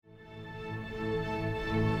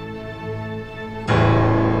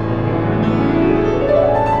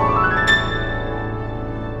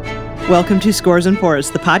Welcome to Scores and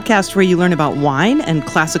Pours, the podcast where you learn about wine and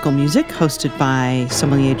classical music, hosted by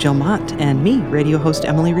sommelier Jill Mott and me, radio host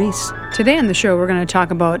Emily Reese. Today on the show, we're going to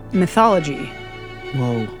talk about mythology.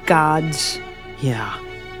 Whoa. Gods. Yeah.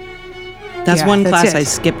 That's class. I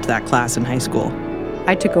skipped that class in high school.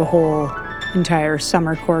 I took a whole entire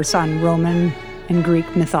summer course on Roman and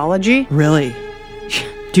Greek mythology. Really?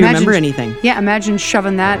 Do you remember anything? Yeah, imagine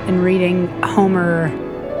shoving that and reading Homer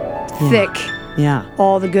thick. Yeah.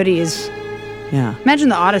 All the goodies. Yeah. Imagine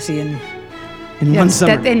the Odyssey in one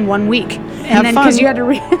summer. in 1 week. Have fun. Because you had to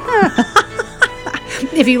read.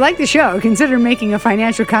 If you like the show, consider making a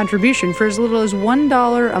financial contribution for as little as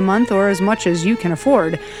 $1 a month or as much as you can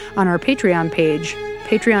afford on our Patreon page,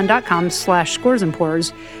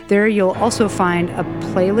 patreon.com/scoresandpours. There you'll also find a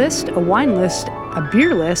playlist, a wine list, a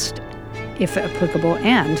beer list, if applicable,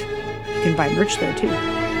 and you can buy merch there too.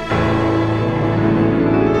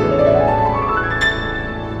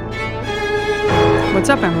 What's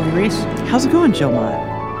up, Emily Reese? How's it going, Jill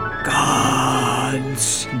Mott?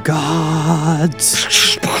 Gods.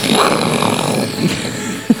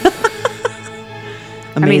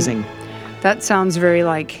 Amazing. I mean, that sounds very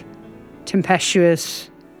like tempestuous,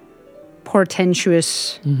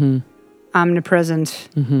 portentous, omnipresent.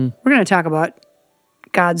 Mm-hmm. We're going to talk about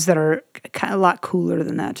gods that are kind of a lot cooler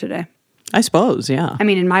than that today. I suppose, yeah. I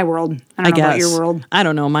mean, in my world. I don't know about your world. I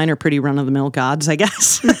don't know. Mine are pretty run-of-the-mill gods, I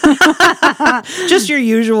guess. Just your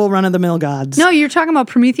usual run-of-the-mill gods. No, you're talking about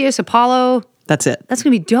Prometheus, Apollo. That's it. That's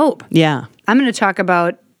going to be dope. Yeah. I'm going to talk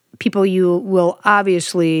about people you will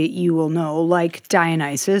know, like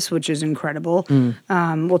Dionysus, which is incredible.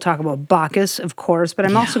 We'll talk about Bacchus, of course, but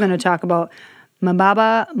I'm also going to talk about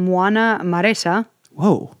Mbaba Mwana Maresa.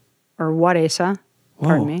 Whoa. Or Waresa.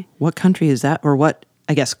 Pardon me. What country is that, or what,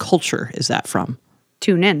 I guess, culture is that from?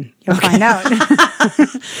 Tune in. You'll find out.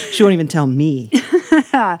 She won't even tell me.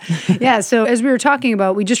 Yeah, so as we were talking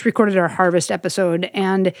about, we just recorded our harvest episode,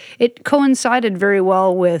 and it coincided very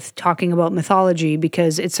well with talking about mythology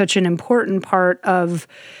because it's such an important part of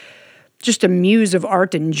just a muse of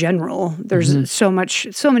art in general. There's so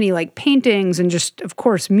many like paintings and just, of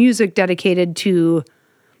course, music dedicated to,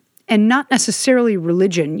 and not necessarily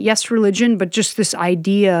religion. Yes, religion, but just this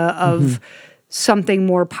idea of something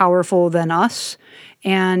more powerful than us.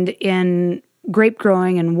 And in grape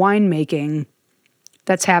growing and winemaking,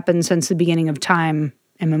 that's happened since the beginning of time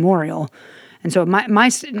immemorial. And so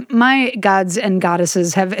my gods and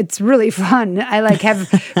goddesses it's really fun. I have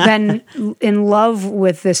been in love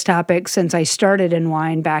with this topic since I started in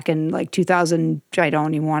wine back in like 2000, I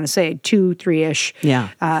don't even want to say, 2, 3-ish.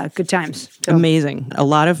 Yeah. Good times. So. Amazing. A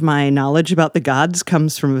lot of my knowledge about the gods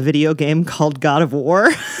comes from a video game called God of War.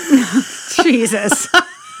 Jesus.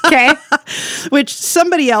 Okay. Which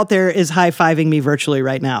somebody out there is high-fiving me virtually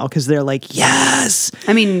right now because they're like, yes.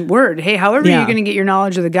 I mean, word. Hey, however you're going to get your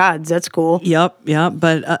knowledge of the gods, that's cool. Yep.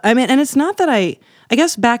 But I mean, and it's not that I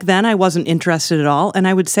guess back then I wasn't interested at all. And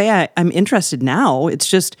I would say I'm interested now. It's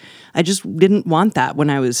just, I just didn't want that when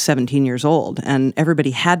I was 17 years old. And everybody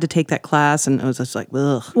had to take that class. And it was just like,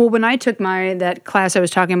 ugh. Well, when I took that class I was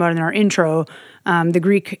talking about in our intro, the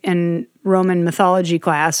Greek and Roman mythology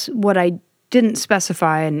class, what I didn't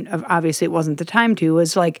specify, and obviously it wasn't the time to,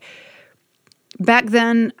 was like, back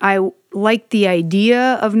then I liked the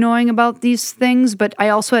idea of knowing about these things, but I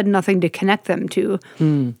also had nothing to connect them to.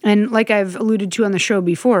 And like I've alluded to on the show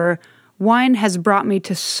before, wine has brought me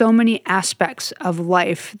to so many aspects of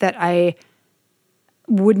life that I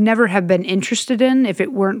would never have been interested in if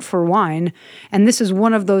it weren't for wine. And this is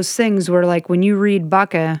one of those things where, like, when you read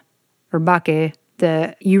Bacche,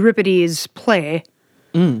 the Euripides play,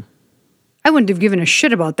 I wouldn't have given a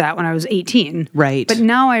shit about that when I was 18. Right. But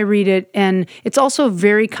now I read it, and it's also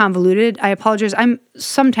very convoluted. I apologize. I'm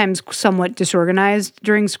sometimes somewhat disorganized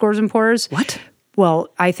during Scores and Pours. What? Well,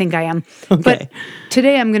 I think I am. Okay. But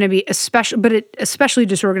today I'm going to be especially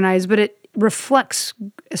disorganized, but it reflects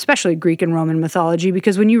especially Greek and Roman mythology,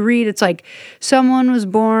 because when you read, it's like someone was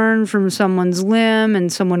born from someone's limb and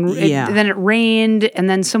then it rained, and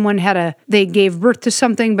then they gave birth to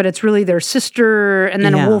something, but it's really their sister, and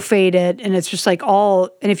then a wolf ate it, and it's just like and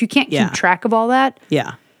if you can't keep track of all that,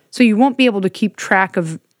 so you won't be able to keep track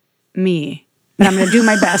of me. But I'm going to do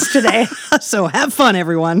my best today. So have fun,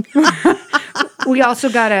 everyone. We also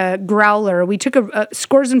got a growler. We took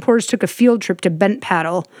Scores and Pours took a field trip to Bent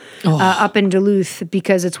Paddle up in Duluth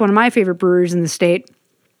because it's one of my favorite breweries in the state.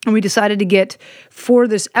 And we decided to get, for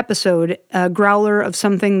this episode, a growler of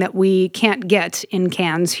something that we can't get in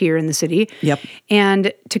cans here in the city. Yep.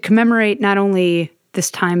 And to commemorate not only this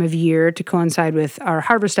time of year to coincide with our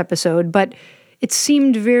harvest episode, but it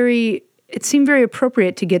seemed very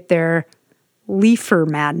appropriate to get there Leafer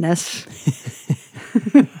Madness.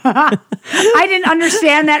 I didn't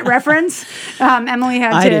understand that reference. Emily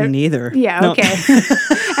had to. I didn't either. Yeah, No. okay.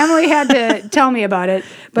 Emily had to tell me about it.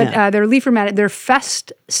 But they're Leafer Madness. They're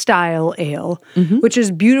Fest style ale, which is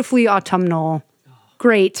beautifully autumnal.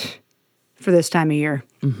 Great for this time of year.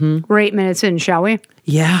 We're 8 minutes in, shall we?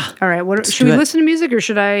 Yeah. All right. Should we listen to music, or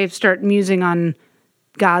should I start musing on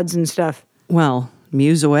gods and stuff? Well,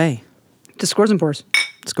 muse away. To Scores and Pours.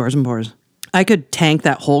 Scores and Pours. I could tank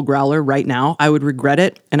that whole growler right now. I would regret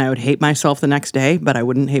it, and I would hate myself the next day, but I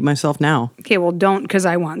wouldn't hate myself now. Okay, well, don't, because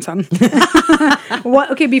I want some.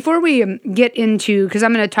 Okay, before we get into, because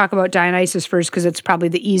I'm going to talk about Dionysus first, because it's probably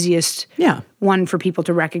the easiest one for people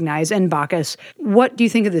to recognize, and Bacchus. What do you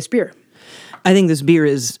think of this beer? I think this beer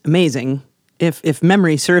is amazing. If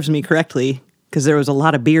memory serves me correctly, because there was a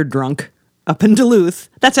lot of beer drunk up in Duluth.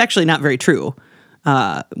 That's actually not very true.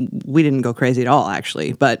 We didn't go crazy at all,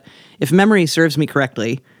 actually. But if memory serves me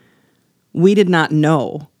correctly, we did not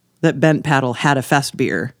know that Bent Paddle had a fest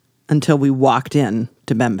beer until we walked in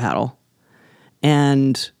to Bent Paddle.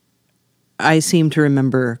 And I seem to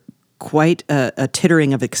remember quite a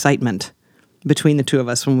tittering of excitement between the two of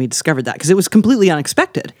us when we discovered that, because it was completely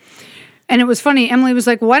unexpected. And it was funny. Emily was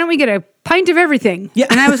like, why don't we get a pint of everything? Yeah.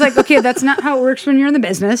 And I was like, okay, that's not how it works when you're in the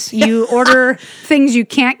business. You order things you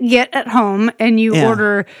can't get at home, and you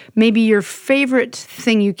order maybe your favorite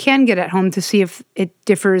thing you can get at home to see if it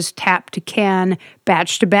differs tap to can,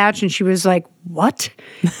 batch to batch. And she was like, what?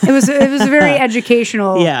 It was a very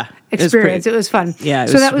educational experience. It was fun. Yeah,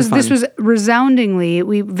 This was resoundingly,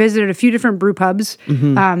 we visited a few different brew pubs.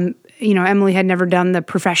 Emily had never done the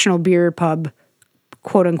professional beer pub,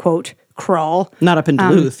 quote unquote, crawl. Not up in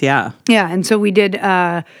Duluth, yeah. Yeah, and so we did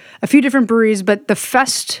a few different breweries, but the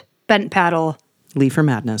Fest Bent Paddle Leafer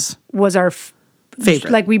Madness was our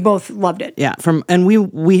favorite. Like, we both loved it. Yeah, and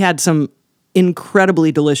we had some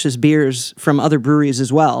incredibly delicious beers from other breweries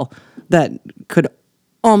as well that could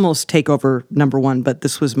almost take over number one, but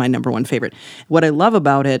this was my number one favorite. What I love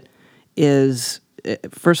about it is,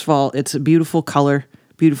 first of all, it's a beautiful color,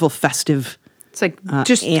 beautiful festive. It's like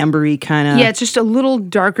just ambery kind of. Yeah, it's just a little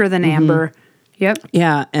darker than amber. Yep.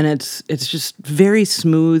 Yeah, and it's just very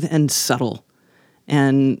smooth and subtle,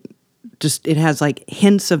 and just it has like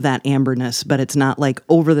hints of that amberness, but it's not like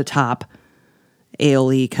over the top,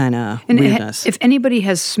 ale-y kind of weirdness. If anybody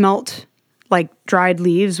has smelt like dried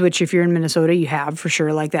leaves, which if you're in Minnesota you have for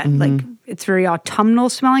sure, like that, like it's very autumnal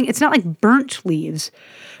smelling. It's not like burnt leaves,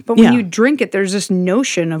 but when you drink it, there's this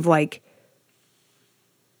notion of like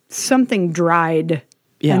something dried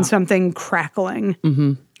and something crackling.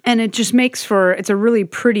 And it just makes it's a really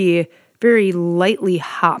pretty, very lightly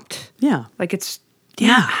hopped. Yeah. Like it's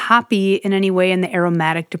not hoppy in any way in the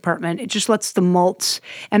aromatic department. It just lets the malts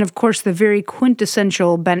and, of course, the very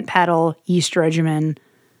quintessential Bent Paddle yeast regimen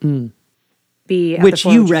be at which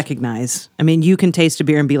the you recognize. I mean, you can taste a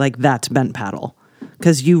beer and be like, that's Bent Paddle,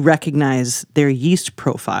 because you recognize their yeast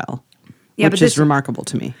profile, which is remarkable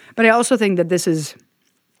to me. But I also think that there's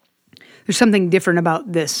something different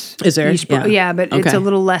about this. Is there? But it's a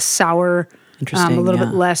little less sour. Interesting. A little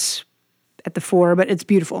bit less at the fore, but it's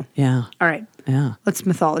beautiful. Yeah. All right. Yeah. Let's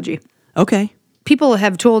mythology. Okay. People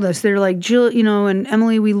have told us, they're like, Jill, and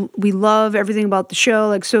Emily, we love everything about the show,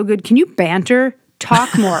 like so good. Can you banter?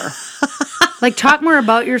 Talk more. Like talk more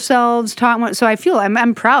about yourselves. Talk more. So I feel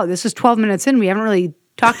I'm proud. This is 12 minutes in. We haven't really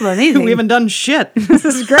talked about anything. We haven't done shit. This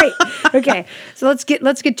is great. Okay, so let's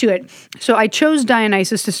get to it. So I chose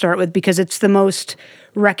Dionysus to start with because it's the most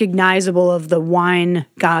recognizable of the wine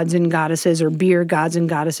gods and goddesses, or beer gods and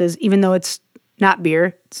goddesses, even though it's not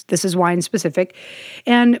beer. This is wine specific.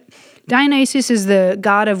 And Dionysus is the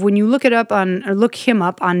god of, when you look him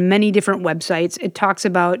up on many different websites, it talks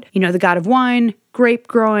about, the god of wine, grape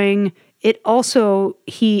growing. It also,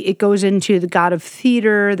 it goes into the god of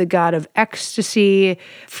theater, the god of ecstasy,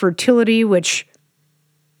 fertility,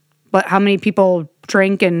 but how many people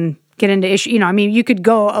drink and get into issue? You could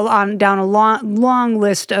go down a long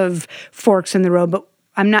list of forks in the road, but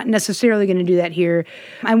I'm not necessarily going to do that here.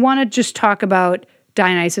 I want to just talk about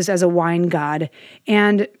Dionysus as a wine god,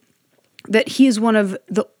 and that he is one of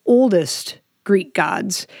the oldest Greek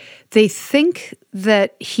gods. They think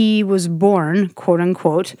that he was born, quote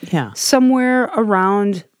unquote, somewhere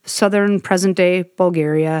around southern present-day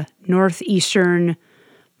Bulgaria, northeastern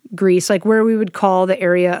Greece, like where we would call the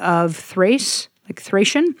area of Thrace, like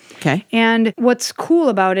Thracian. Okay. And what's cool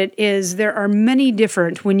about it is there are many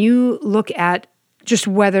different, when you look at just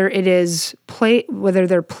whether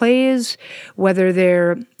they're plays, whether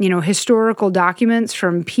they're, historical documents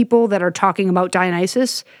from people that are talking about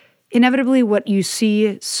Dionysus, inevitably what you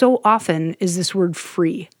see so often is this word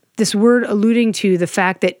free. this word alluding to the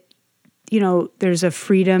fact that, there's a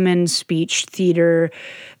freedom in speech, theater,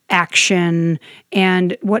 action.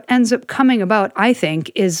 And what ends up coming about, I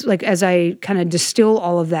think, is like, as I kind of distill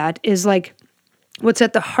all of that, is like what's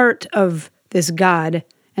at the heart of this God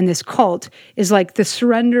and this cult is like the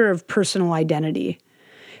surrender of personal identity,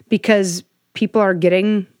 because people are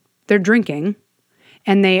they're drinking,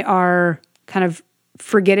 and they are kind of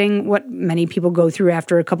forgetting what many people go through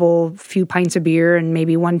after a few pints of beer and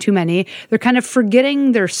maybe one too many. They're kind of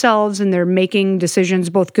forgetting themselves, and they're making decisions,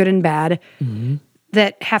 both good and bad,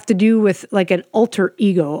 that have to do with like an alter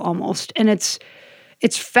ego almost. And it's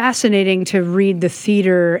fascinating to read the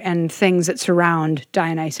theater and things that surround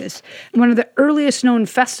Dionysus. One of the earliest known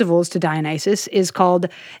festivals to Dionysus is called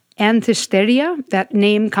Anthesteria. That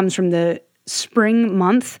name comes from the spring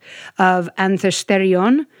month of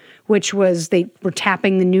Anthesterion, which was they were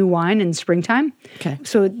tapping the new wine in springtime. Okay.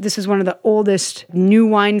 So this is one of the oldest new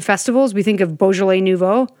wine festivals. We think of Beaujolais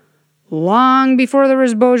Nouveau. Long before there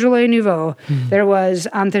was Beaujolais Nouveau, there was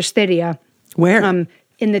Anthesteria. Where?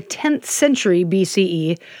 In the 10th century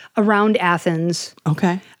BCE, around Athens.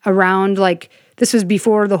 Okay. Around, this was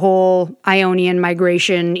before the whole Ionian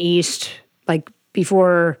migration east,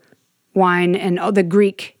 before wine and the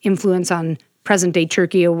Greek influence on present-day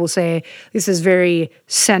Turkey, we'll say. This is very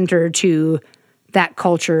centered to that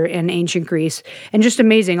culture in ancient Greece. And just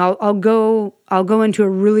amazing. I'll go into a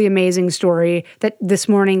really amazing story that this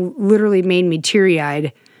morning literally made me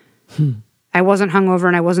teary-eyed. I wasn't hungover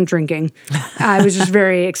and I wasn't drinking. I was just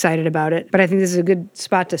very excited about it. But I think this is a good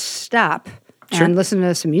spot to stop and listen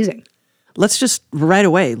to some music. Let's just right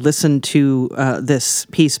away listen to this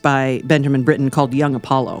piece by Benjamin Britten called Young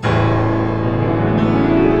Apollo.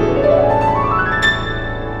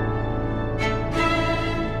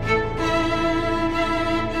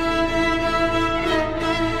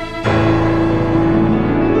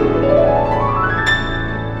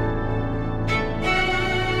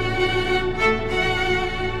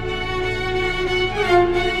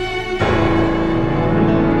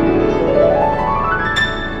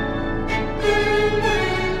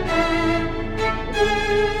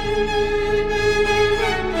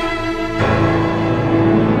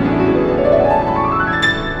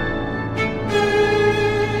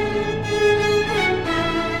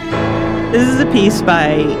 This is a piece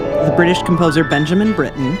by the British composer Benjamin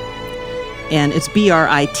Britten, and it's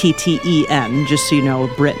Britten, just so you know,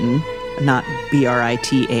 Britain, not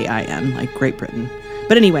Britain, like Great Britain.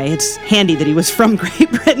 But anyway, it's handy that he was from Great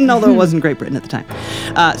Britain, although it wasn't Great Britain at the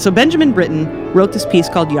time. So Benjamin Britten wrote this piece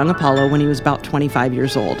called Young Apollo when he was about 25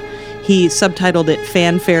 years old. He subtitled it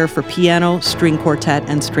Fanfare for Piano, String Quartet,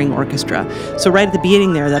 and String Orchestra. So right at the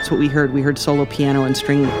beginning there, that's what we heard. We heard solo piano and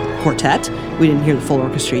string quartet. We didn't hear the full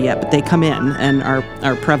orchestra yet, but they come in and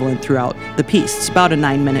are prevalent throughout the piece. It's about a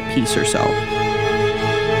 9-minute piece or so.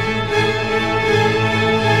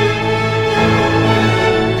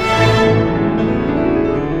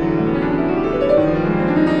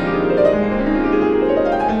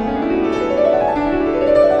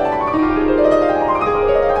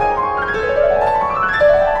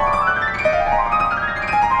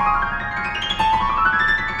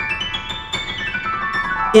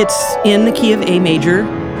 It's in the key of A major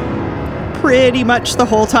pretty much the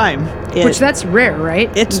whole time. Which that's rare, right?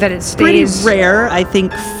 It's that it stays pretty rare, I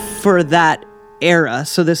think, for that era.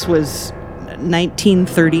 So this was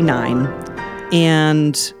 1939,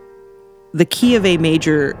 and the key of A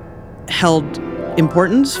major held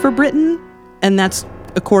importance for Britten, and that's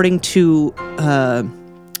according to a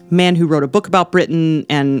man who wrote a book about Britten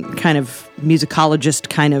and kind of musicologist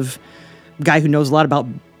kind of guy who knows a lot about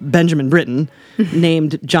Benjamin Britten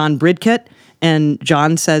named John Bridcut. And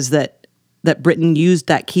John says that Britten used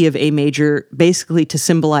that key of A major basically to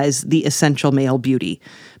symbolize the essential male beauty.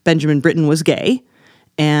 Benjamin Britten was gay,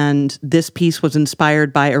 and this piece was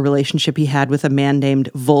inspired by a relationship he had with a man named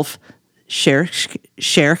Wolf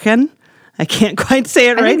Scherchen. I can't quite say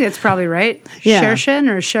it right. I think that's probably right. Yeah. Scherchen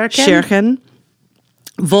or Scherchen? Scherchen.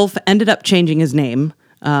 Wolf ended up changing his name,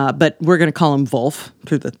 but we're going to call him Wolf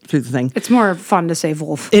through the thing. It's more fun to say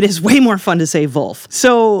Wolf. It is way more fun to say Wolf.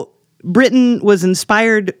 So Britten was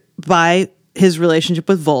inspired by his relationship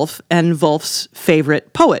with Wolf and Wolf's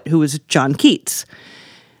favorite poet, who was John Keats.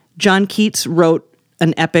 John Keats wrote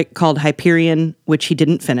an epic called Hyperion, which he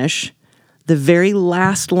didn't finish. The very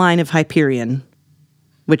last line of Hyperion,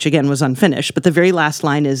 which again was unfinished, but the very last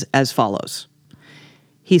line is as follows.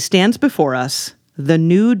 He stands before us, the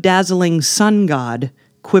new dazzling sun god,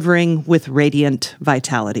 quivering with radiant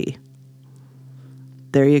vitality.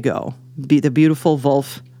 There you go. The beautiful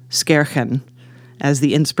Wolf Scherchen as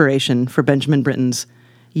the inspiration for Benjamin Britten's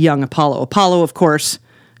Young Apollo. Apollo, of course,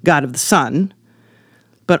 god of the sun,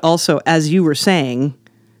 but also, as you were saying,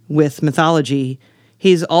 with mythology,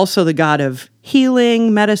 he's also the god of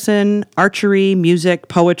healing, medicine, archery, music,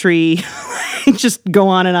 poetry. Just go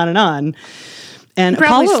on and on and on. And He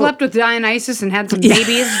probably Apollo slept with Dionysus and had some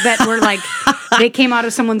babies that were like, they came out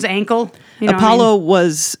of someone's ankle. You know Apollo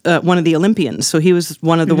was one of the Olympians, so he was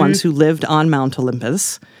one of the ones who lived on Mount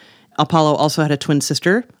Olympus. Apollo also had a twin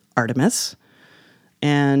sister, Artemis,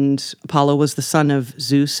 and Apollo was the son of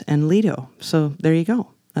Zeus and Leto. So there you go.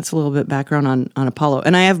 That's a little bit background on Apollo.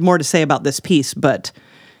 And I have more to say about this piece, but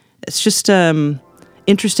it's just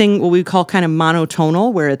interesting, what we call kind of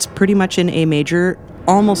monotonal, where it's pretty much in A major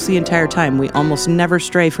almost the entire time. We almost never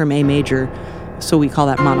stray from A major, so we call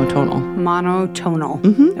that monotonal.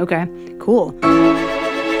 Monotonal. Okay, cool.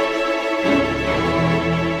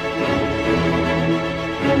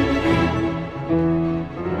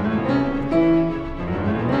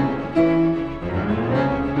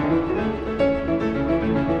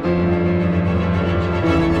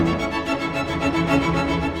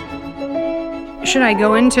 Should I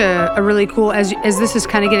go into a really cool, as this is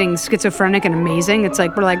kind of getting schizophrenic and amazing, it's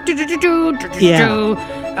like we're like do.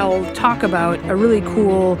 I'll talk about a really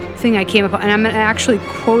cool thing I came upon, and I'm going to actually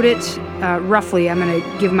quote it roughly. I'm going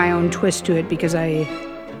to give my own twist to it because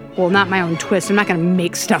not my own twist. I'm not going to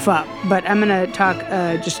make stuff up, but I'm going to talk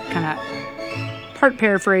just kind of part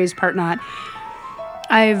paraphrase, part not.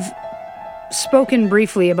 I've spoken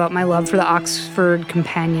briefly about my love for the Oxford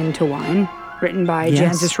Companion to Wine, written by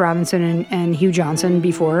Jancis Robinson and Hugh Johnson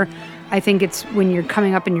before. I think it's when you're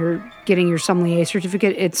coming up and you're getting your sommelier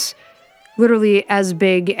certificate, it's literally as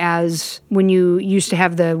big as when you used to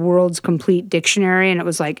have the world's complete dictionary, and it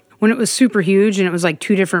was like, when it was super huge and it was like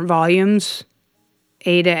 2 different volumes,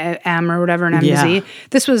 A to M or whatever, and M to Z.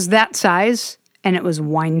 This was that size, and it was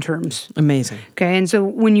wine terms. Amazing. Okay, and so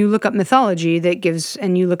when you look up mythology,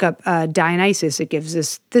 and you look up Dionysus, it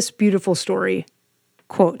gives this beautiful story,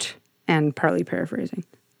 quote, and partly paraphrasing.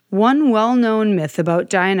 One well-known myth about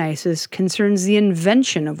Dionysus concerns the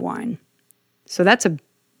invention of wine. So that's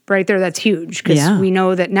right there, that's huge, because we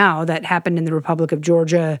know that now that happened in the Republic of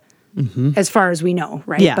Georgia, as far as we know,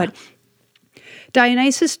 right? Yeah. But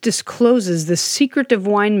Dionysus discloses the secret of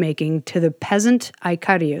winemaking to the peasant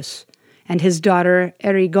Icarius and his daughter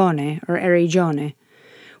Erigione,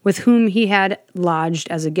 with whom he had lodged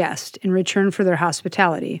as a guest in return for their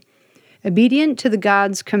hospitality. Obedient to the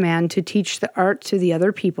god's command to teach the art to the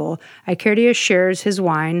other people, Icarius shares his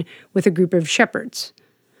wine with a group of shepherds.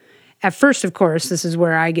 At first, of course, this is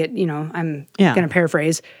where I get, I'm going to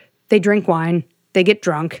paraphrase, they drink wine, they get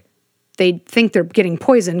drunk, they think they're getting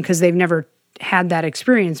poisoned because they've never had that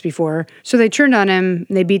experience before. So they turned on him,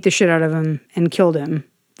 they beat the shit out of him and killed him,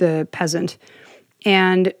 the peasant.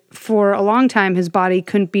 And for a long time, his body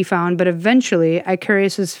couldn't be found, but eventually,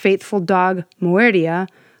 Icarius' faithful dog, Muerdia,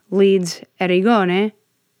 leads Erigone,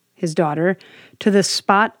 his daughter, to the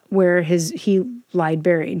spot where he lied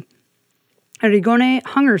buried. Erigone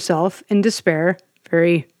hung herself in despair,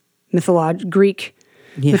 very Greek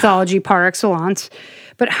mythology par excellence.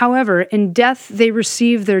 But however, in death they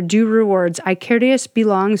receive their due rewards. Icarius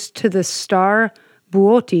belongs to the star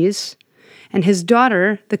Bootes, and his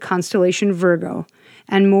daughter the constellation Virgo.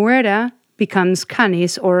 And Muerda becomes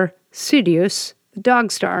Canis, or Sirius, the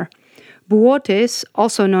dog star. Bootes,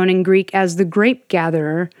 also known in Greek as the grape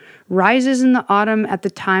gatherer, rises in the autumn at the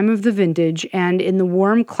time of the vintage, and in the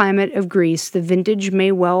warm climate of Greece, the vintage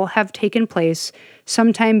may well have taken place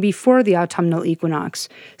sometime before the autumnal equinox,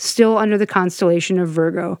 still under the constellation of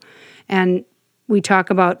Virgo. And we talk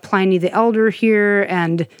about Pliny the Elder here,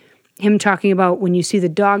 and him talking about when you see the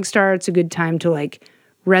dog star, it's a good time to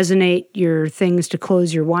resonate your things to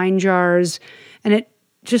close your wine jars. And it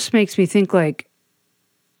just makes me think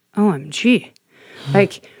OMG.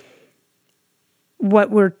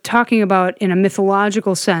 What we're talking about in a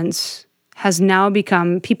mythological sense has now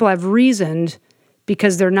become, people have reasoned,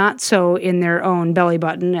 because they're not so in their own belly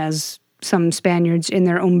button as some Spaniards in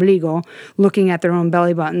their ombligo, looking at their own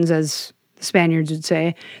belly buttons, as the Spaniards would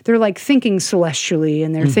say. They're thinking celestially,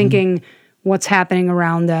 and they're thinking what's happening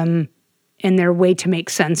around them in their way to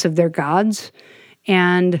make sense of their gods.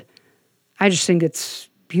 And I just think it's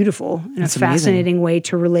beautiful and a fascinating way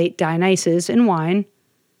to relate Dionysus and wine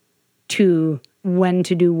to when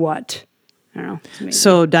to do what. I don't know. It's amazing.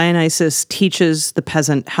 So Dionysus teaches the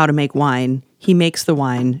peasant how to make wine. He makes the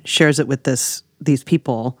wine, shares it with these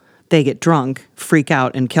people. They get drunk, freak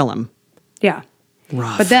out, and kill him. Yeah.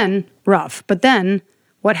 Rough. But then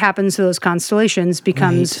what happens to those constellations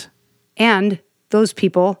becomes, and those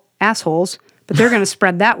people, assholes, but they're going to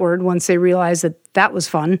spread that word once they realize that was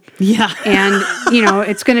fun. Yeah. And,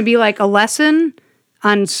 it's going to be like a lesson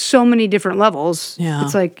on so many different levels. Yeah.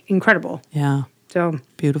 It's like incredible. Yeah. So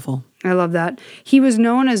Beautiful. I love that. He was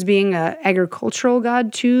known as being an agricultural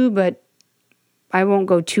god too, but I won't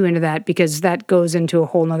go too into that because that goes into a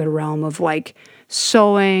whole nother realm of like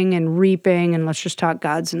sowing and reaping, and let's just talk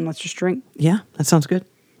gods and let's just drink. Yeah, that sounds good.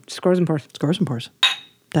 Scores and pours. Scores and pours.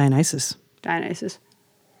 Dionysus. Dionysus.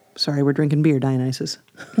 Sorry, we're drinking beer, Dionysus.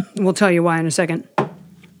 We'll tell you why in a second.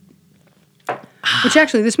 Which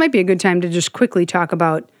actually, this might be a good time to just quickly talk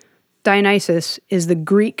about Dionysus is the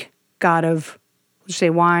Greek god of, let's say,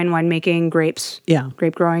 wine, winemaking, grapes, Yeah.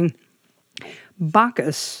 grape growing.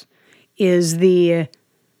 Bacchus is the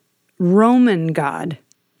Roman god.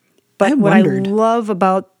 But what I love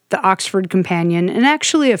about the Oxford Companion, and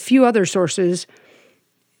actually a few other sources,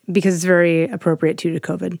 because it's very appropriate to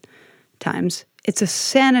COVID times, it's a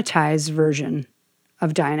sanitized version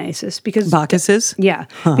of Dionysus. Because Bacchus is? Yeah,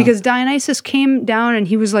 because Dionysus came down and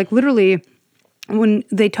he was like literally, when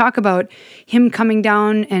they talk about him coming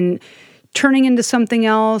down and turning into something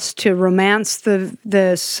else to romance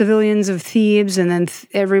the civilians of Thebes, and then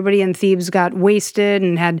everybody in Thebes got wasted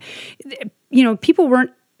and had, people weren't,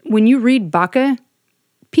 when you read Bacchus,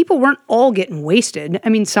 people weren't all getting wasted. I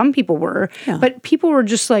mean, some people were, but people were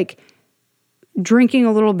just like drinking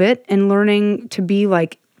a little bit and learning to be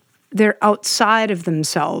like, they're outside of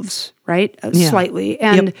themselves, right? Slightly.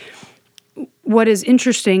 And what is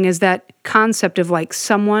interesting is that concept of like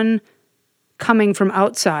someone coming from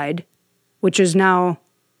outside, which is now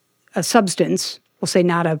a substance, we'll say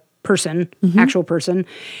not a person, actual person.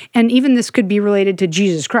 And even this could be related to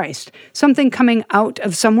Jesus Christ. Something coming out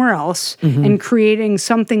of somewhere else and creating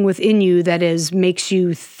something within you that makes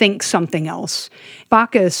you think something else.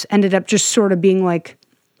 Bacchus ended up just sort of being like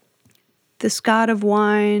this god of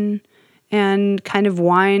wine, and kind of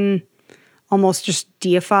wine almost just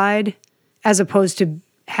deified, as opposed to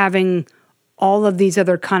having all of these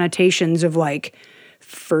other connotations of like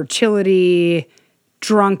fertility,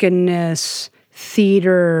 drunkenness,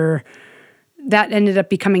 theater. That ended up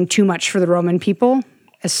becoming too much for the Roman people,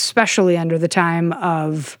 especially under the time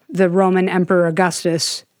of the Roman Emperor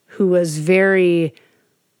Augustus, who was very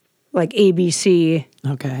like ABC,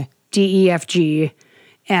 DEFG,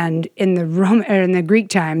 and in the Greek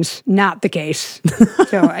times, not the case.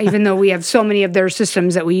 So even though we have so many of their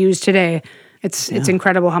systems that we use today, it's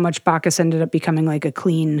incredible how much Bacchus ended up becoming like a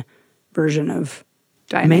clean version of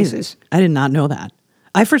Dionysus. Amazing. I did not know that.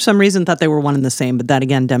 I, for some reason, thought they were one and the same, but that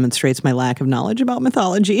again demonstrates my lack of knowledge about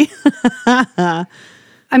mythology. I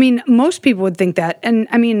mean, most people would think that. And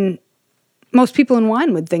I mean, most people in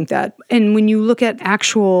wine would think that. And when you look at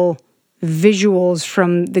actual visuals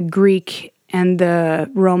from the Greek and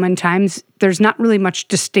the Roman times, there's not really much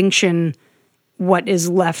distinction what is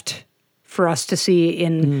left for us to see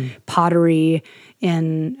in pottery.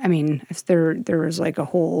 There was like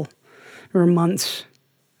there were months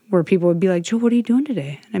where people would be like, Joe, what are you doing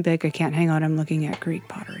today? And I'd be like, I can't hang out. I'm looking at Greek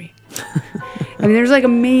pottery. I mean, there's like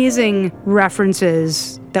amazing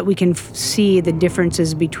references that we can see the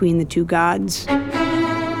differences between the two gods.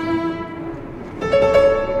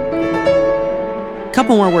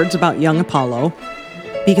 Couple more words about young Apollo,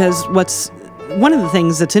 because one of the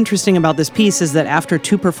things that's interesting about this piece is that after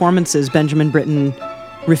 2 performances, Benjamin Britten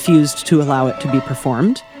refused to allow it to be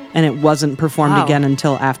performed, and it wasn't performed again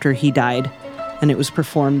until after he died. And it was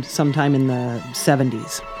performed sometime in the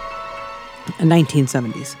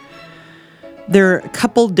 1970s. There are a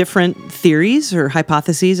couple different theories or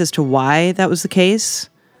hypotheses as to why that was the case.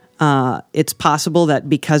 It's possible that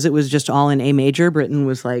because it was just all in A major, Britten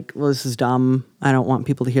was like, well, this is dumb. I don't want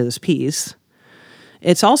people to hear this piece.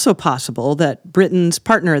 It's also possible that Britten's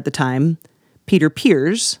partner at the time, Peter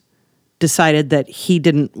Pears, decided that he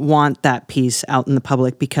didn't want that piece out in the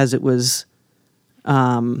public because it was...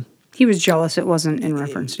 he was jealous it wasn't in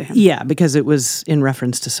reference to him. Yeah, because it was in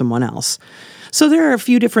reference to someone else. So there are a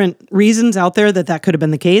few different reasons out there that could have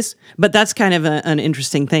been the case, but that's kind of an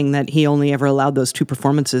interesting thing that he only ever allowed those 2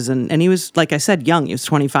 performances. And he was, like I said, young. He was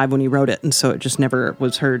 25 when he wrote it, and so it just never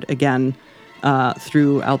was heard again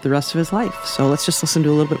throughout the rest of his life. So let's just listen to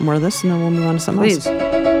a little bit more of this, and then we'll move on to something else.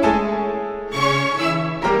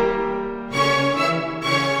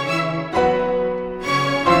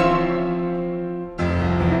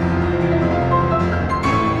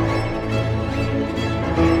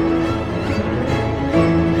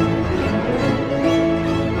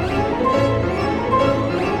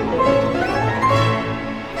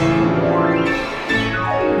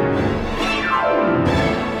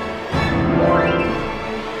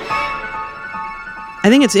 I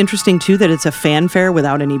think it's interesting, too, that it's a fanfare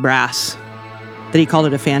without any brass, that he called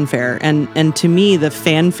it a fanfare. And to me, the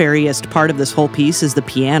fanfariest part of this whole piece is the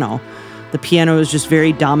piano, The piano is just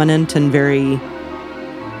very dominant and very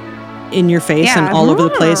in your face and all over the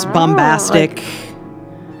place, bombastic.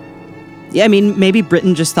 Yeah, I mean, maybe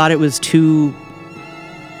Britten just thought it was too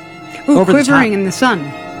over the top. Quivering in the sun.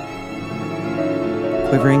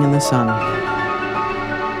 Quivering in the sun.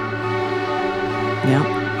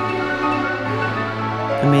 Yeah.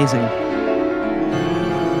 Amazing.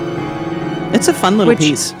 It's a fun little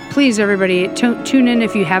piece. Please, everybody, tune in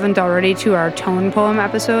if you haven't already to our tone poem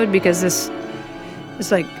episode, because this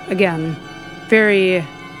is, like, again, very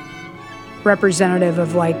representative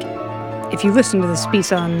of, like, if you listen to this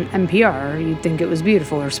piece on NPR, you'd think it was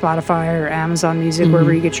beautiful, or Spotify or Amazon Music,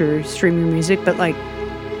 wherever you get your streaming music. But, like,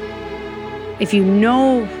 if you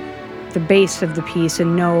know the base of the piece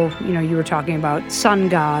and know, you were talking about sun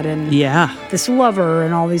god and this lover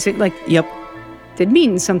and all these things, like, it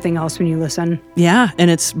means something else when you listen. Yeah,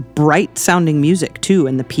 and it's bright sounding music too,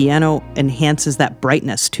 and the piano enhances that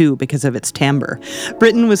brightness too because of its timbre.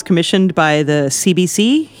 Britten was commissioned by the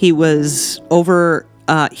CBC. He was over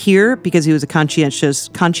here because he was a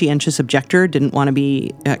conscientious objector, didn't want to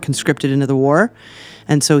be conscripted into the war,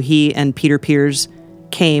 and so he and Peter Pears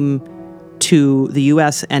came to the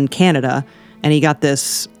U.S. and Canada, and he got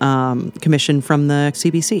this commission from the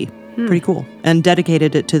CBC. Pretty cool. And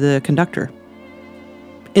dedicated it to the conductor.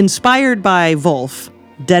 Inspired by Wolf,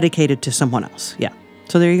 dedicated to someone else. Yeah.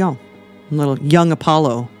 So there you go. A little Young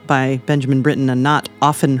Apollo by Benjamin Britten, a not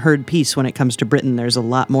often heard piece when it comes to Britten. There's a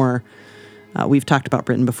lot more. We've talked about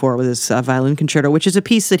Britten before with his violin concerto, which is a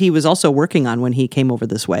piece that he was also working on when he came over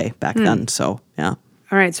this way back then. So, yeah.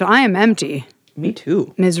 All right. So I am empty. Me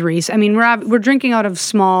too. Ms. Reese. I mean, we're drinking out of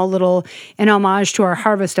small little, in homage to our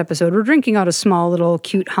harvest episode, we're drinking out of small little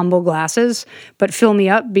cute humble glasses, but fill me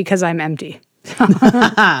up because I'm empty.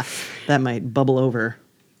 That might bubble over.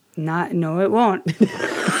 No, it won't.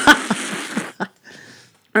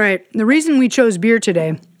 All right. The reason we chose beer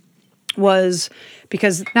today was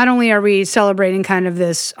because not only are we celebrating kind of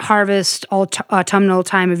this harvest, autumnal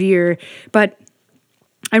time of year, but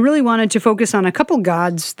I really wanted to focus on a couple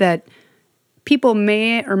gods that people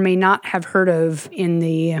may or may not have heard of in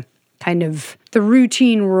the kind of the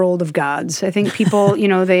routine world of gods. I think people,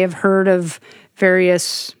 they have heard of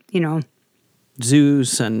various,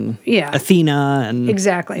 Zeus and Athena and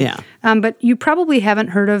exactly. Yeah. But you probably haven't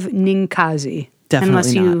heard of Ninkasi.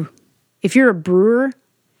 Definitely not. If you're a brewer,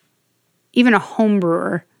 even a home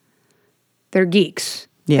brewer, they're geeks.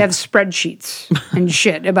 Yeah. They have spreadsheets and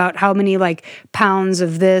shit about how many like pounds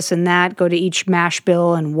of this and that go to each mash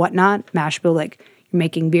bill and whatnot. Mash bill, like you're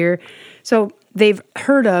making beer. So they've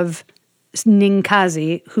heard of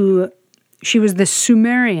Ninkasi, she was the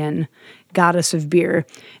Sumerian goddess of beer.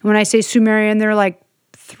 And when I say Sumerian, they're like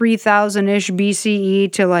 3000-ish BCE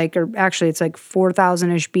to like, or actually it's like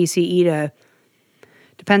 4000-ish BCE to,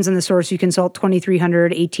 depends on the source you consult,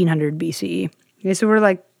 2300, 1800 BCE. Okay, so we're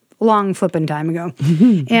like a long flipping time ago.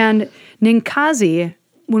 And Ninkasi,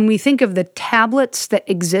 when we think of the tablets that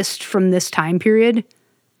exist from this time period,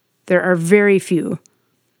 there are very few.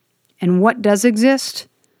 And what does exist?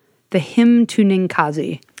 The hymn to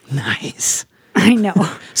Ninkasi. Nice. I know.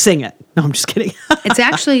 Sing it. No, I'm just kidding. It's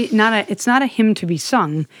actually it's not a hymn to be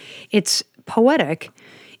sung. It's poetic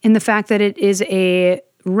in the fact that it is a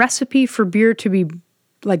recipe for beer to be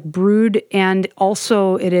like brewed, and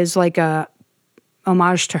also it is like a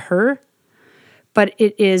homage to her, but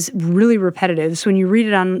it is really repetitive. So when you read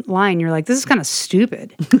it online, you're like, this is kind of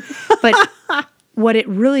stupid. But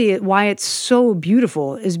why it's so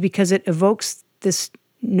beautiful is because it evokes this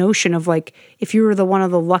notion of like, if you were one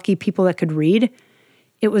of the lucky people that could read,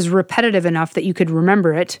 it was repetitive enough that you could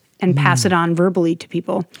remember it and pass it on verbally to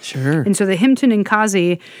people. Sure. And so the hymn to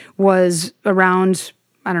Ninkasi was around,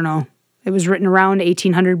 I don't know, it was written around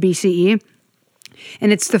 1800 BCE.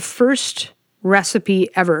 And it's the first recipe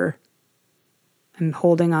ever, I'm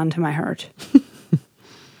holding on to my heart,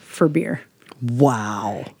 for beer.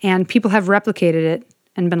 Wow. And people have replicated it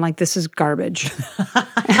and been like, this is garbage.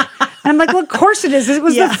 And I'm like, well, of course it is. It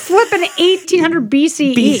was the flippin' 1800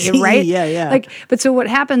 BCE, right? Yeah. Like, but so what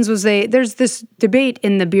happens was there's this debate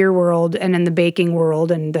in the beer world and in the baking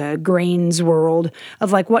world and the grains world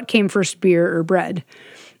of like, what came first, beer or bread?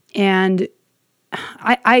 And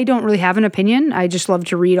I don't really have an opinion. I just love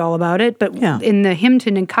to read all about it. But in the hymn to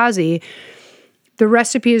Ninkasi, the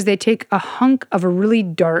recipe is they take a hunk of a really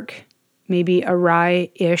dark, maybe a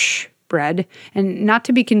rye-ish bread, and not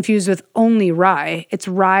to be confused with only rye. It's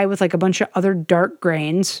rye with like a bunch of other dark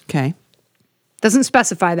grains. Okay. Doesn't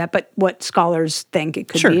specify that, but what scholars think it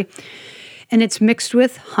could be. And it's mixed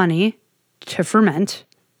with honey to ferment.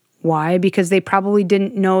 Why? Because they probably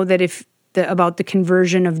didn't know that if about the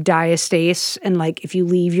conversion of diastase, and like if you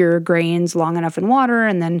leave your grains long enough in water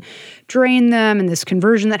and then drain them, and this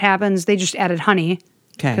conversion that happens, they just added honey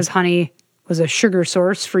because honey was a sugar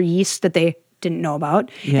source for yeast that they didn't know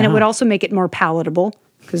about. Yeah. And it would also make it more palatable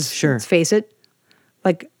because, let's face it,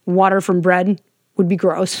 like water from bread would be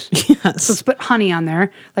gross. Yes. So let's put honey on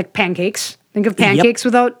there, like pancakes. Think of pancakes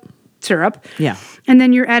without syrup. Yeah. And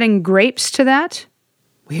then you're adding grapes to that.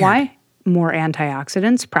 Weird. Why? More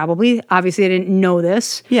antioxidants, probably. Obviously, I didn't know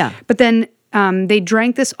this. Yeah. But then they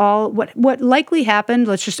drank this all. What likely happened,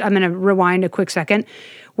 I'm going to rewind a quick second,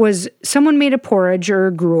 was someone made a porridge or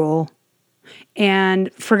a gruel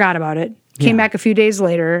and forgot about it. Came back a few days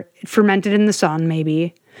later, it fermented in the sun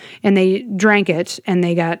maybe, and they drank it and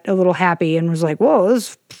they got a little happy and was like, whoa,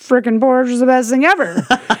 this freaking porridge is the best thing ever.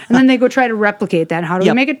 And then they go try to replicate that. How do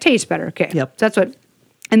we make it taste better? Okay. Yep. That's what,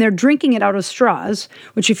 and they're drinking it out of straws,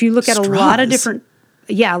 which if you look at a lot of different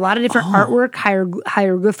artwork,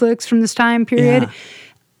 hieroglyphics from this time period,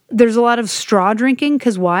 there's a lot of straw drinking.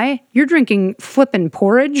 Because why? You're drinking flippin'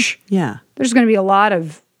 porridge. Yeah. There's going to be a lot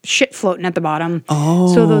of shit floating at the bottom.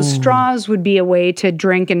 Oh. So those straws would be a way to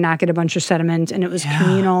drink and not get a bunch of sediment, and it was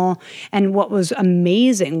communal. And what was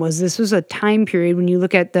amazing was this was a time period when you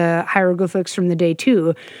look at the hieroglyphics from the day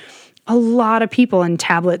too, a lot of people in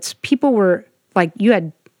tablets, people were like, you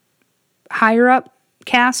had higher up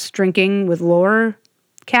castes drinking with lower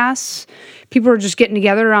castes. People were just getting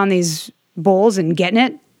together around these bowls and getting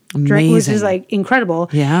it. Drink, which is like incredible.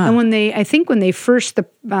 Yeah. And when they first,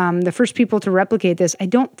 the first people to replicate this, I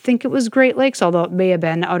don't think it was Great Lakes, although it may have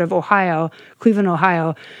been out of Ohio, Cleveland,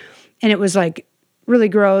 Ohio. And it was like really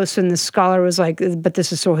gross. And the scholar was like, but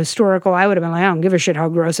this is so historical. I would have been like, I don't give a shit how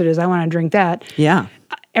gross it is. I want to drink that. Yeah.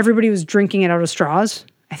 Everybody was drinking it out of straws.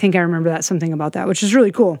 I think I remember that, something about that, which is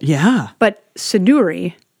really cool. Yeah. But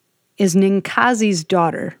Siduri is Ninkasi's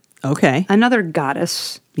daughter. Okay. Another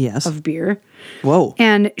goddess of beer. Whoa.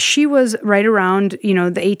 And she was right around, the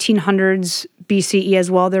 1800s BCE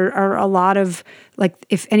as well. There are a lot of, like,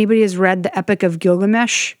 if anybody has read the Epic of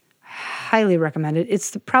Gilgamesh, highly recommend it.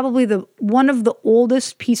 It's probably one of the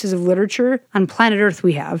oldest pieces of literature on planet Earth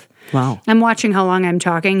we have. Wow. I'm watching how long I'm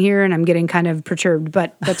talking here, and I'm getting kind of perturbed,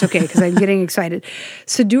 but that's okay because I'm getting excited.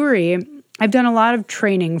 Siduri, I've done a lot of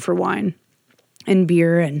training for wine and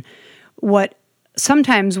beer, and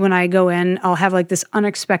sometimes when I go in, I'll have like this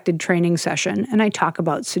unexpected training session and I talk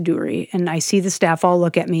about Siduri, and I see the staff all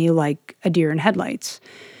look at me like a deer in headlights.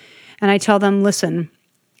 And I tell them, listen,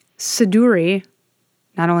 Siduri,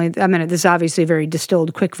 not only, this is obviously a very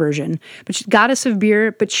distilled, quick version, but she's goddess of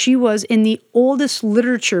beer, but she was in the oldest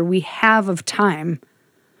literature we have of time.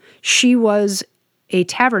 She was a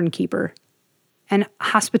tavern keeper and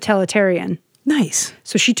hospitalitarian. Nice.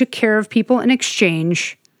 So she took care of people in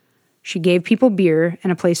exchange. She gave people beer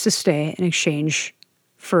and a place to stay in exchange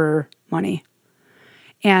for money.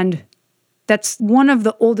 And that's one of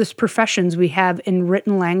the oldest professions we have in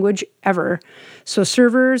written language ever. So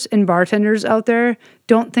servers and bartenders out there,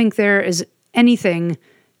 don't think there is anything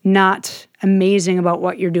not amazing about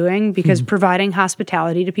what you're doing, because providing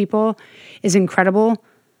hospitality to people is incredible.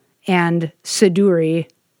 And Siduri,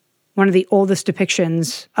 one of the oldest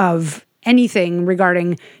depictions of anything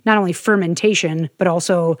regarding not only fermentation, but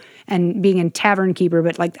also, and being a tavern keeper,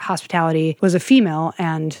 but like hospitality, was a female.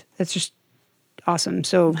 And that's just awesome.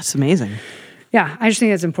 So that's amazing. Yeah, I just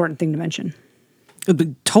think that's an important thing to mention.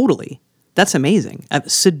 Totally. That's amazing.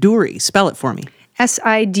 Siduri, spell it for me.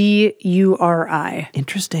 Siduri.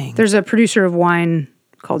 Interesting. There's a producer of wine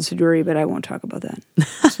called Siduri, but I won't talk about that.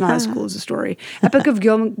 It's not as cool as the story. Epic of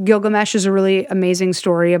Gilgamesh is a really amazing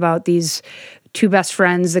story about these two best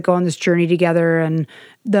friends that go on this journey together, and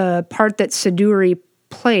the part that Siduri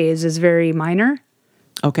plays is very minor.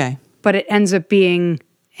 Okay. But it ends up being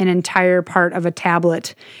an entire part of a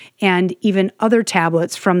tablet, and even other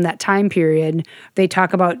tablets from that time period. They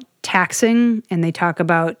talk about taxing, and they talk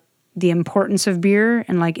about the importance of beer,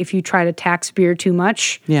 and like if you try to tax beer too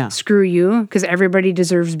much, screw you, because everybody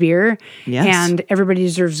deserves beer, and everybody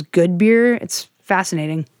deserves good beer. It's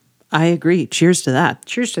fascinating. I agree. Cheers to that.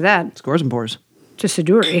 Cheers to that. Scores and pours. To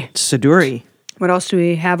Siduri. Siduri. What else do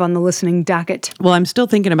we have on the listening docket? Well, I'm still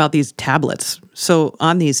thinking about these tablets. So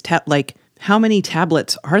on these how many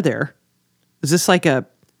tablets are there? Is this like a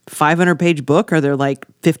 500-page book? Are there like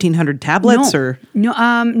 1,500 tablets? No,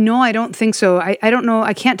 I don't think so. I don't know.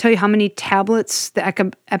 I can't tell you how many tablets the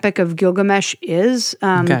Epic of Gilgamesh is,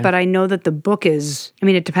 but I know that the book is,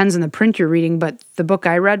 it depends on the print you're reading, but the book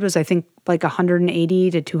I read was, I think, like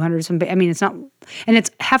 180 to 200 some. It's not, and it's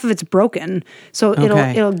half of it's broken. So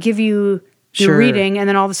it'll give you your reading, and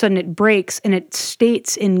then all of a sudden it breaks, and it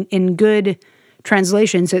states in good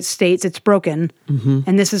translations, it states it's broken,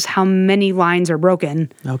 and this is how many lines are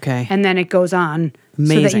broken. Okay. And then it goes on so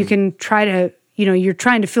that Amazing. you can try to, you're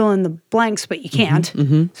trying to fill in the blanks, but you can't.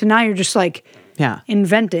 So now you're just like Yeah.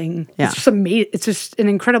 inventing. Yeah. It's just amazing. It's just an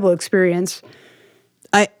incredible experience.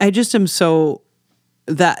 I just am so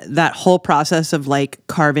that whole process of like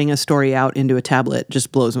carving a story out into a tablet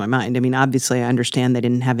just blows my mind. I mean, obviously I understand they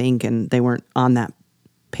didn't have ink and they weren't on that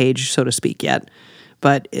page, so to speak, yet,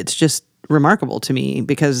 but it's just remarkable to me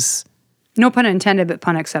because No pun intended, but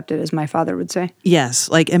pun accepted, as my father would say. yes,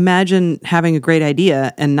 like imagine having a great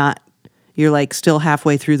idea and you're like still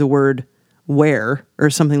halfway through the word where or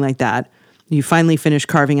something like that. You finally finish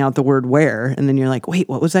carving out the word where, and then you're like, wait,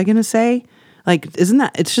 what was I going to say? Like,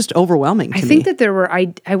 it's just overwhelming to me. I think that there were,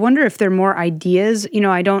 I wonder if there are more ideas.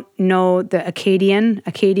 I don't know the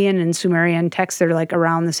Akkadian and Sumerian texts. They're like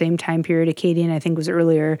around the same time period. Akkadian, I think, was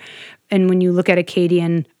earlier. And when you look at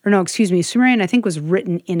Sumerian, I think, was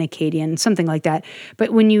written in Akkadian, something like that.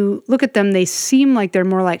 But when you look at them, they seem like they're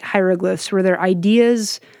more like hieroglyphs, where they're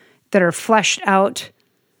ideas that are fleshed out.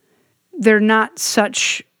 They're not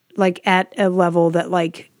such like at a level that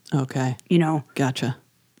like, okay. Gotcha.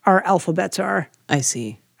 our alphabets are. I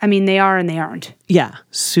see. I mean, they are and they aren't. Yeah.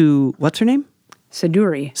 What's her name?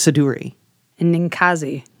 Saduri Saduri. and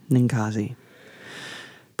Ninkazi. Ninkazi.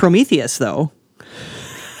 Prometheus, though.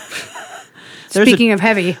 Speaking of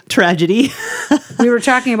heavy, Tragedy. we were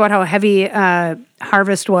talking about how heavy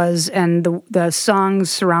harvest was and the songs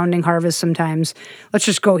surrounding harvest sometimes. Let's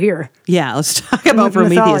just go here. Yeah, let's talk about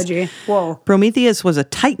Prometheus. Mythology. Whoa. Prometheus was a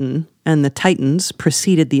Titan, and the Titans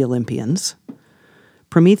preceded the Olympians.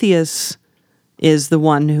 Prometheus is the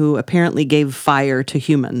one who apparently gave fire to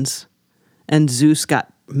humans, and Zeus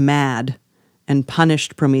got mad and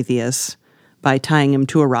punished Prometheus by tying him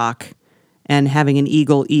to a rock and having an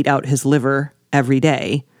eagle eat out his liver every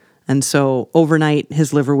day. And so overnight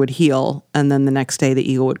his liver would heal, and then the next day the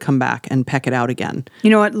eagle would come back and peck it out again. You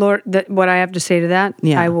know what, Lord? What I have to say to that?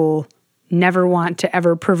 Yeah. I will never want to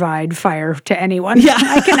ever provide fire to anyone. Yeah.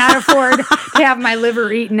 I cannot afford to have my liver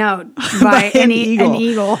eaten out by an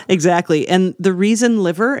eagle. Exactly. And the reason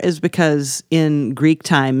liver is because in Greek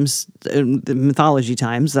times, the mythology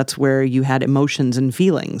times, that's where you had emotions and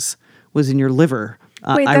feelings, was in your liver.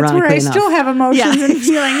 Wait, that's where I still have emotions and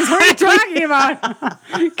feelings. What are you talking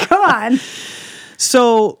about? Come on.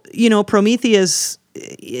 So, Prometheus,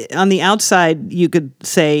 on the outside, you could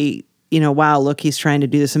say, wow, look, he's trying to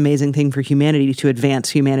do this amazing thing for humanity to advance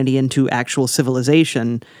humanity into actual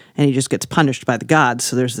civilization, and he just gets punished by the gods.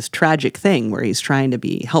 So there's this tragic thing where he's trying to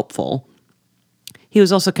be helpful. He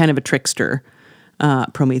was also kind of a trickster,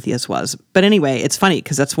 Prometheus was. But anyway, it's funny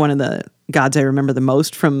because that's one of the gods I remember the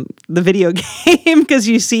most from the video game because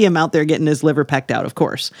you see him out there getting his liver pecked out, of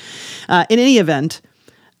course. In any event,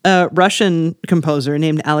 a Russian composer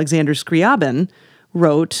named Alexander Scriabin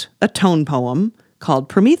wrote a tone poem called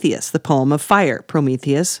Prometheus, the poem of fire.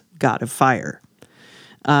 Prometheus, god of fire.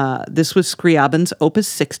 This was Scriabin's Opus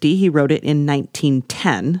 60. He wrote it in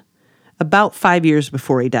 1910, about 5 years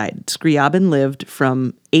before he died. Scriabin lived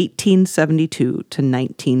from 1872 to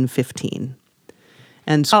 1915.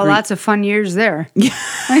 And lots of fun years there.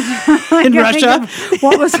 in Russia.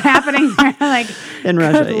 What was happening there? Like, in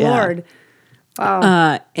Russia, good yeah. Lord.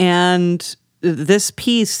 Wow. And this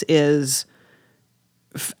piece is,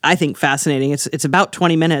 I think, fascinating. It's about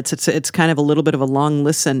 20 minutes. It's kind of a little bit of a long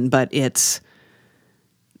listen, but it's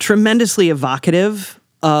tremendously evocative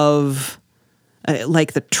of,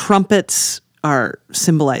 like the trumpets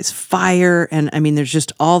symbolize fire. And I mean, there's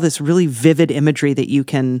just all this really vivid imagery that you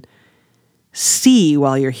can see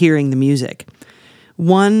while you're hearing the music.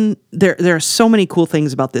 There are so many cool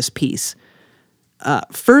things about this piece.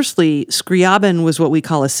 Firstly, Scriabin was what we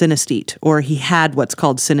call a synesthete, or he had what's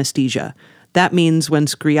called synesthesia. That means when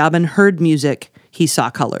Scriabin heard music, he saw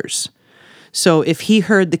colors. So if he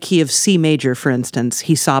heard the key of C major, for instance,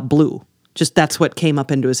 he saw blue. Just that's what came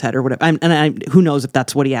up into his head or whatever. Who knows if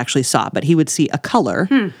that's what he actually saw, but he would see a color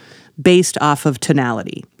based off of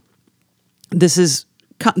tonality.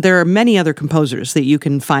 There are many other composers that you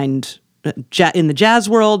can find in the jazz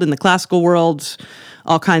world, in the classical world,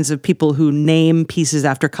 all kinds of people who name pieces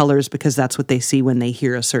after colors because that's what they see when they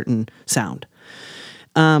hear a certain sound.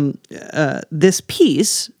 This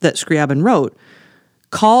piece that Scriabin wrote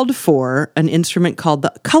called for an instrument called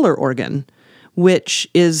the color organ, which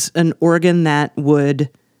is an organ that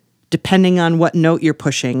would, depending on what note you're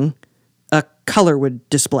pushing, a color would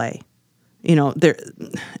display.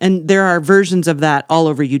 There are versions of that all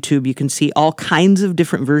over YouTube. You can see all kinds of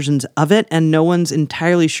different versions of it, and no one's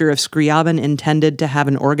entirely sure if Scriabin intended to have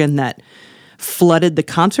an organ that flooded the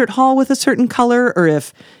concert hall with a certain color or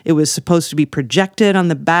if it was supposed to be projected on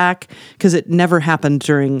the back, because it never happened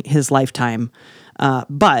during his lifetime.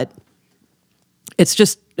 But it's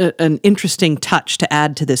just an interesting touch to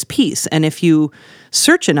add to this piece. And if you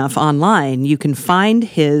search enough online, you can find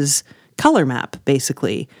his color map,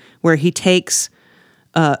 basically, where he takes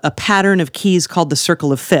a pattern of keys called the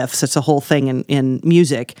circle of fifths. It's a whole thing in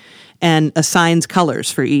music, and assigns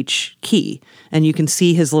colors for each key. And you can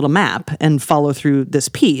see his little map and follow through this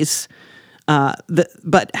piece.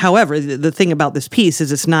 But however, the thing about this piece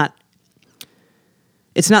is it's not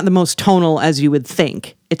the most tonal as you would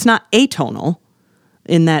think. It's not atonal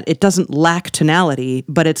in that it doesn't lack tonality,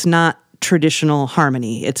 but it's not traditional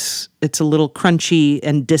harmony. It's a little crunchy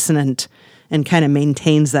and dissonant and kind of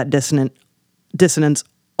maintains that dissonance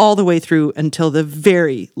all the way through until the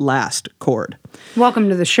very last chord. Welcome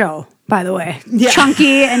to the show, by the way. Yeah.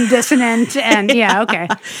 Chunky and dissonant and yeah, okay.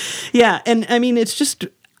 Yeah, and I mean it's just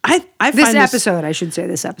I find this episode, I should say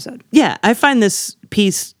this episode. Yeah, I find this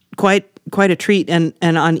piece quite a treat, and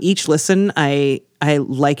on each listen I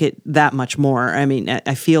like it that much more. I mean,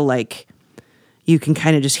 I feel like you can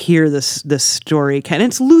kind of just hear this story.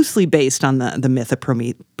 It's loosely based on the myth of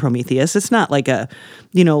Prometheus. It's not like a,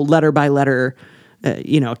 letter by letter,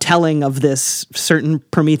 telling of this certain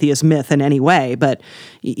Prometheus myth in any way, but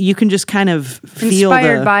you can just kind of feel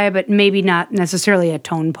inspired by it, but maybe not necessarily a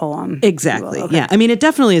tone poem. Exactly. Okay. Yeah. I mean, it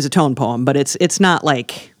definitely is a tone poem, but it's not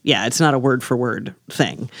like, it's not a word for word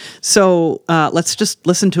thing. So let's just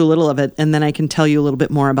listen to a little of it, and then I can tell you a little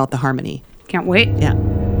bit more about the harmony. Can't wait. Yeah.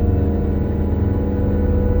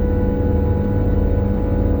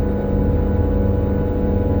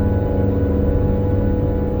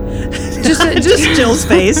 Just Jill's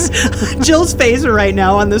face. Jill's face right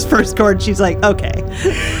now on this first chord. She's like, okay.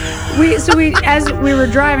 As we were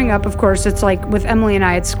driving up, of course, it's like with Emily and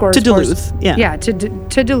I, it's scores to Duluth. Yeah, to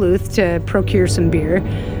Duluth to procure some beer.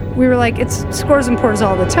 We were like, it's scores and pours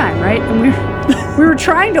all the time, right? And we were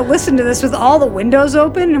trying to listen to this with all the windows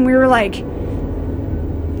open, and we were like,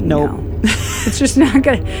 nope. No, it's just not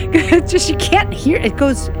gonna. It's just you can't hear it. It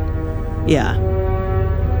goes. Yeah.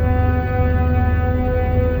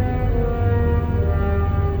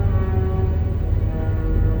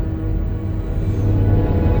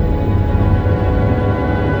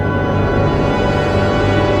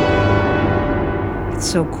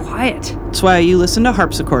 So quiet. That's why you listen to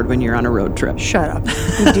harpsichord when you're on a road trip. Shut up.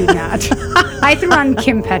 You do not. I threw on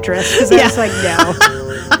Kim Petras because I was like,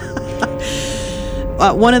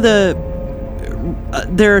 no. One of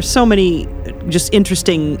there are so many just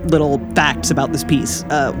interesting little facts about this piece.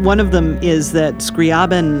 One of them is that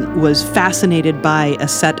Scriabin was fascinated by a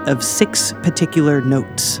set of 6 particular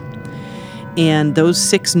notes. And those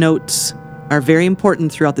 6 notes are very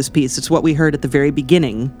important throughout this piece. It's what we heard at the very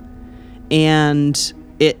beginning. And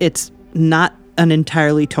it's not an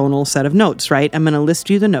entirely tonal set of notes, right? I'm going to list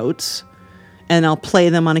you the notes, and I'll play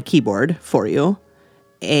them on a keyboard for you.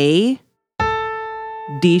 A,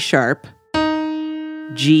 D sharp,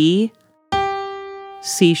 G,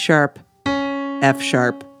 C sharp, F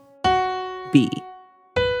sharp, B.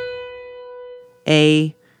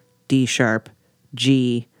 A, D sharp,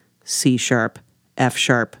 G, C sharp, F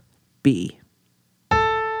sharp, B.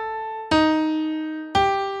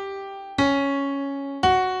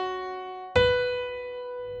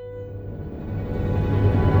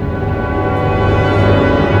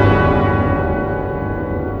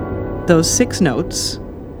 Those 6 notes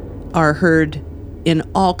are heard in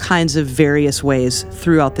all kinds of various ways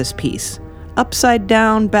throughout this piece. Upside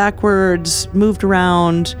down, backwards, moved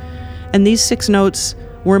around. And these 6 notes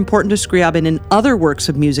were important to Scriabin in other works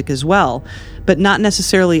of music as well, but not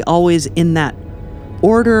necessarily always in that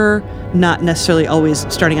order, not necessarily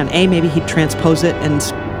always starting on A. Maybe he'd transpose it and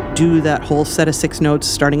do that whole set of 6 notes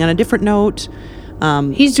starting on a different note.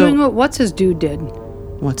 He's doing what What's His Dude did.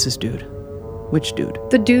 What's His Dude? Which dude?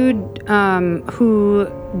 The dude who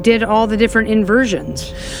did all the different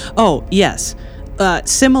inversions. Oh, yes.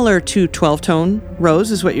 Similar to 12-tone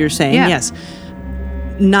Rose is what you're saying. Yeah. Yes.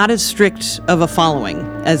 Not as strict of a following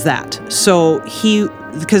as that. So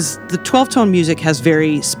because the 12-tone music has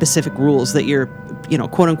very specific rules that you're,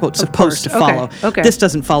 quote unquote, supposed to follow. Okay. This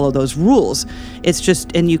doesn't follow those rules. It's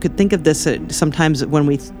just, and you could think of this sometimes when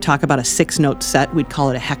we talk about a 6-note set, we'd call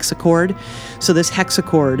it a hexachord. So this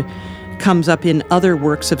hexachord comes up in other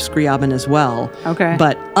works of Scriabin as well. Okay.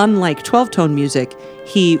 But unlike 12-tone music,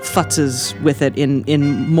 he futzes with it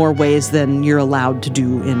in more ways than you're allowed to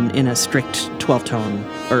do in a strict 12-tone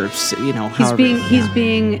or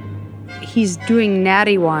he's doing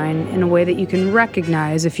natty wine in a way that you can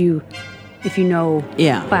recognize if you know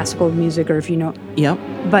classical music or if you know. Yep.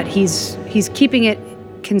 But he's he's keeping it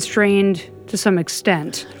constrained to some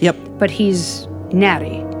extent. Yep. But he's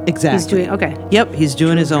natty. Exactly. He's doing, okay. Yep, he's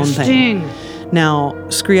doing his own thing. Now,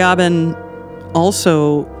 Scriabin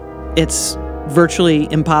also, it's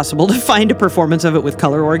virtually impossible to find a performance of it with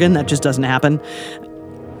color organ. That just doesn't happen.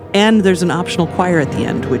 And there's an optional choir at the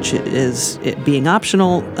end, which is, it being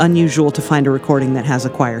optional, unusual to find a recording that has a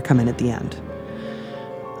choir come in at the end.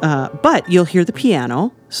 But you'll hear the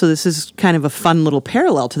piano, so this is kind of a fun little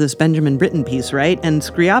parallel to this Benjamin Britten piece, right? And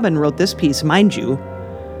Scriabin wrote this piece, mind you,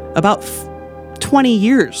 about 20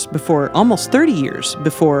 years before, almost 30 years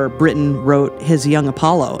before Britten wrote his Young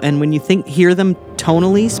Apollo. And when you hear them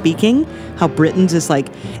tonally speaking, how Britten's is like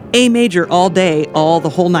A major all day,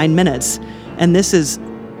 the whole 9 minutes. And this is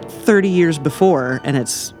 30 years before, and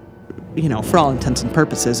it's, for all intents and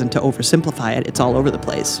purposes, and to oversimplify it, it's all over the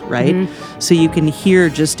place, right? Mm-hmm. So you can hear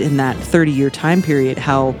just in that 30-year time period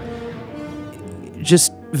how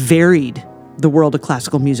just varied the world of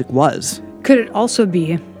classical music was. Could it also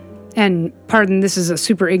be, and pardon, this is a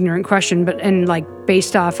super ignorant question, but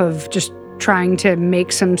based off of just trying to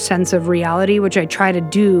make some sense of reality, which I try to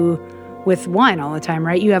do with wine all the time,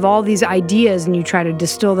 right? You have all these ideas and you try to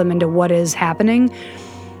distill them into what is happening.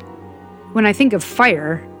 When I think of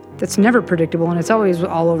fire, that's never predictable and it's always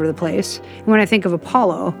all over the place. And when I think of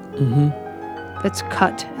Apollo, that's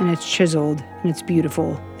cut and it's chiseled and it's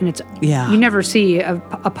beautiful and it's you never see a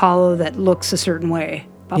Apollo that looks a certain way.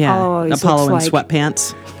 Apollo always Apollo in looks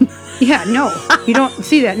sweatpants. Yeah, no, you don't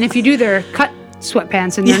see that. And if you do, they're cut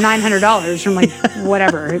sweatpants and they're $900 from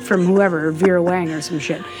whatever, from whoever, Vera Wang or some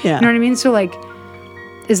shit. Yeah. You know what I mean? So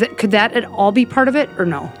could that at all be part of it or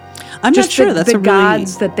no? I'm just not sure. That's the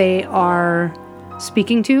gods that they are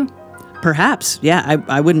speaking to? Perhaps. Yeah,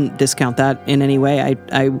 I wouldn't discount that in any way.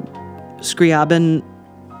 Scriabin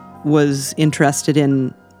was interested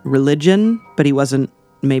in religion, but he wasn't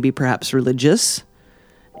perhaps religious,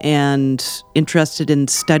 and interested in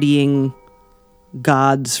studying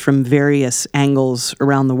gods from various angles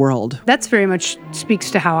around the world. That's very much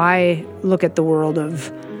speaks to how I look at the world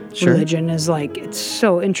of religion, is it's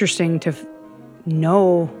so interesting to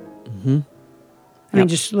know. Mm-hmm. I mean,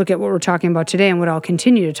 just look at what we're talking about today and what I'll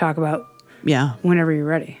continue to talk about. Yeah. Whenever you're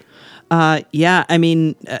ready. Yeah. I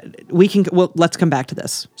mean, let's come back to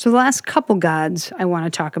this. So the last couple gods I want to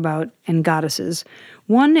talk about and goddesses.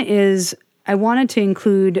 One is I wanted to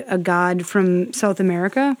include a god from South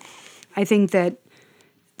America. I think that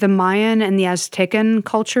the Mayan and the Aztecan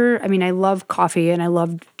culture, I mean, I love coffee and I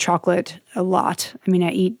love chocolate a lot. I mean,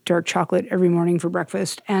 I eat dark chocolate every morning for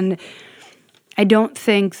breakfast. And I don't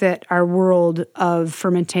think that our world of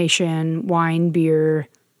fermentation, wine, beer,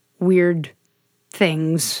 weird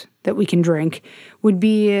things that we can drink would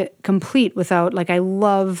be complete without, I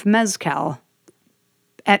love mezcal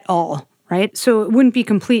at all, right? So it wouldn't be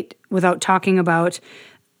complete without talking about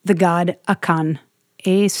the god Acan.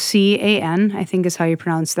 Acan, I think is how you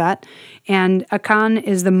pronounce that. And Acan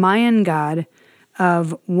is the Mayan god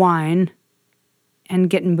of wine and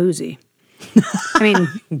getting boozy. I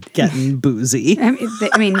mean, getting boozy.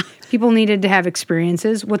 I mean, people needed to have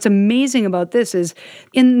experiences. What's amazing about this is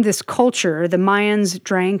in this culture, the Mayans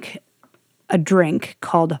drank a drink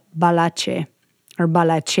called balache or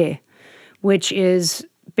balache, which is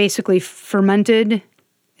basically fermented.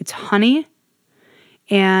 It's honey.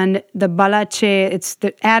 And the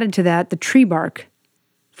balache, added to that the tree bark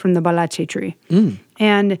from the balache tree. Mm.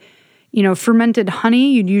 And fermented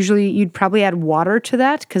honey, you'd probably add water to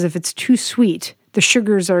that, because if it's too sweet, the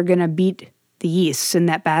sugars are going to beat the yeasts in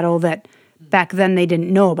that battle that back then they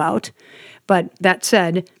didn't know about. But that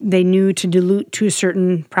said, they knew to dilute to a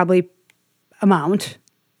certain probably amount,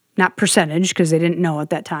 not percentage, because they didn't know at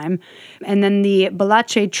that time. And then the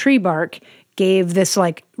balache tree bark gave this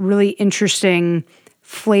really interesting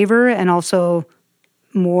flavor and also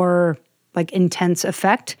more intense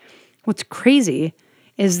effect. What's crazy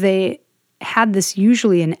is they had this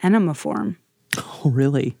usually in enema form. Oh,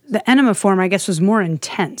 really? The enema form, I guess, was more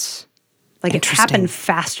intense. It happened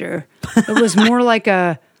faster. It was more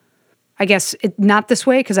I guess, not this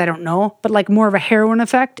way because I don't know, but more of a heroin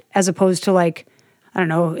effect as opposed to I don't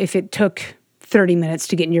know, if it took 30 minutes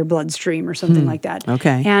to get in your bloodstream or something like that.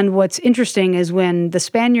 Okay. And what's interesting is when the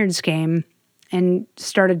Spaniards came and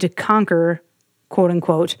started to conquer, quote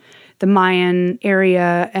unquote, the Mayan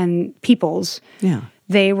area and peoples,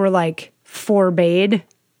 they were forbade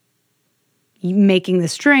making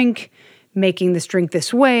this drink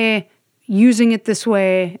this way, using it this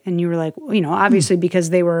way. And you were obviously because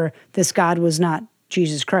this God was not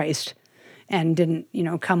Jesus Christ and didn't,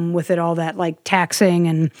 come with it all that taxing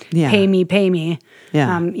and pay me.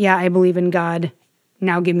 Yeah. I believe in God.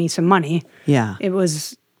 Now give me some money. Yeah. It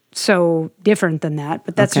was so different than that.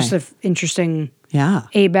 But that's Okay. just an interesting Yeah.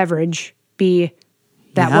 A beverage, B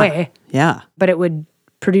that Yeah. way. Yeah. But it would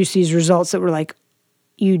produce these results that were like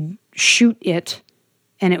you'd shoot it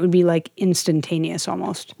and it would be like instantaneous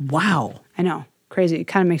almost. Wow. I know. Crazy. It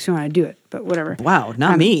kind of makes me want to do it, but whatever. Wow.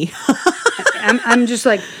 Not me. I'm just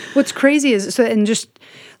like, what's crazy is, so, and just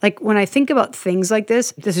like when I think about things like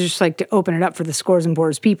this is just like to open it up for the Scores and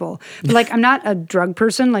Pours people. But like, I'm not a drug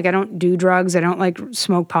person. Like, I don't do drugs. I don't like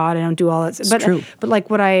smoke pot. I don't do all that. But true. But like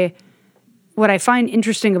what I find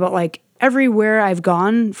interesting about like everywhere I've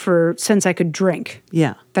gone since I could drink,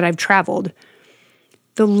 Yeah. that I've traveled,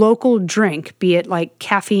 the local drink, be it like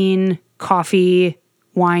caffeine, coffee,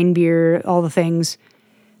 wine, beer, all the things,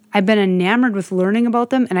 I've been enamored with learning about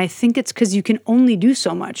them, and I think it's because you can only do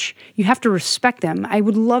so much. You have to respect them. I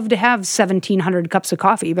would love to have 1,700 cups of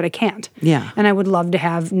coffee, but I can't. Yeah. And I would love to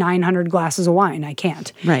have 900 glasses of wine. I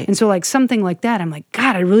can't. Right. And so like something like that, I'm like,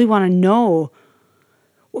 God, I really want to know,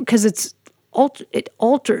 because it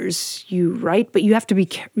alters you, right? But you have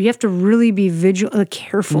to really be vigilant,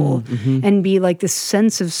 careful, and be like this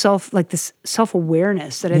sense of this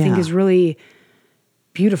self-awareness that I think Yeah. is really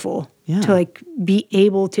beautiful Yeah. to like be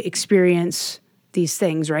able to experience these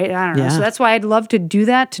things, right? I don't know. Yeah. So that's why I'd love to do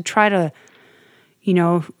that, to try to,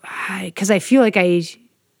 because I feel like I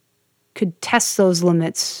could test those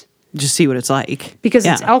limits Just see what it's like. because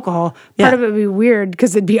Yeah. it's alcohol. Yeah. Part of it would be weird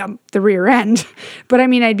because it'd be up the rear end. But I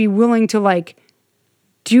mean, I'd be willing to like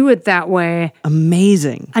do it that way.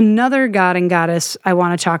 Amazing. Another god and goddess I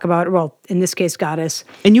want to talk about, well, in this case, goddess.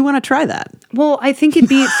 And you want to try that. Well, I think it'd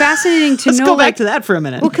be fascinating to Let's know. go back like, to that for a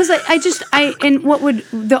minute. well, because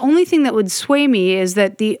the only thing that would sway me is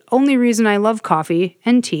that the only reason I love coffee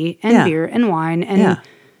and tea and Yeah. beer and wine and Yeah.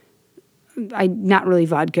 not really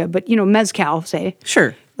vodka, but mezcal, say,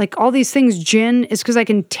 Sure. like all these things, gin, is because I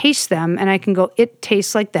can taste them and I can go, it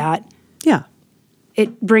tastes like that. Yeah.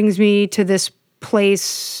 It brings me to this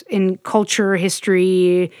place in culture,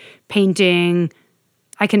 history, painting.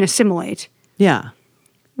 I can assimilate. Yeah.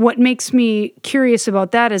 What makes me curious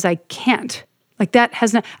about that is I can't. Like that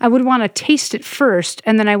has not, I would want to taste it first,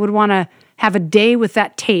 and then I would want to have a day with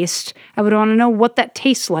that taste. I would want to know what that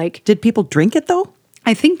tastes like. Did people drink it though?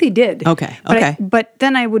 I think they did. Okay, But okay. but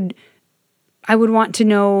then I would want to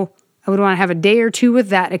know, I would want to have a day or two with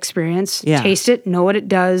that experience, Yeah. taste it, know what it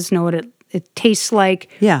does, know what it tastes like.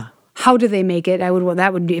 Yeah. How do they make it? That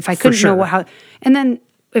would be, if I couldn't sure. know how, and then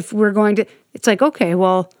if we're going to, it's like, okay,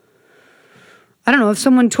 well, I don't know, if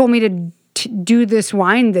someone told me to do this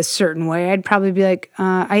wine this certain way, I'd probably be like,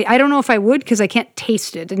 I don't know if I would, because I can't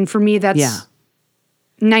taste it. And for me, that's Yeah.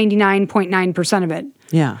 99.9% of it.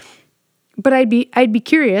 Yeah. But I'd be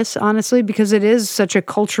curious, honestly, because it is such a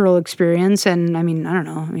cultural experience. And I mean, I don't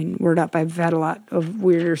know. I mean, word up, I've had a lot of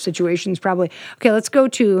weirder situations probably. Okay, let's go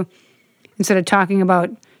to, instead of talking about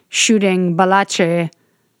shooting balache,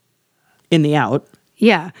 In the out.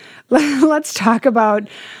 yeah, let's talk about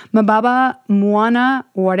Mababa Moana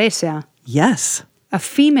Waresa, Yes. a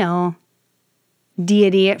female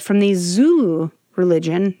deity from the Zulu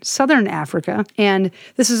religion, Southern Africa. And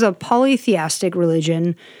this is a polytheistic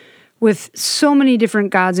religion with so many different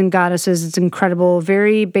gods and goddesses. It's incredible,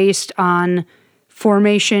 very based on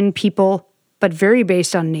formation, people, but very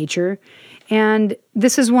based on nature. And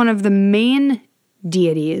this is one of the main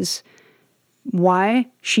deities. Why?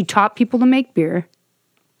 She taught people to make beer,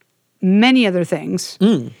 many other things.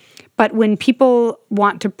 But when people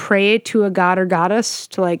want to pray to a god or goddess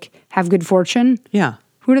to like have good fortune, Yeah.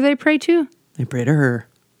 who do they pray to? They pray to her.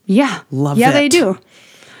 Yeah. Love yeah, it. they do.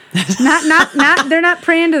 not they're not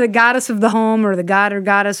praying to the goddess of the home or the god or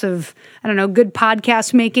goddess of, I don't know, good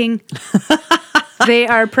podcast making. They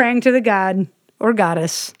are praying to the god or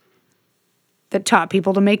goddess that taught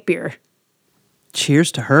people to make beer.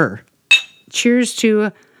 Cheers to her. Cheers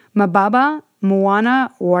to Mababa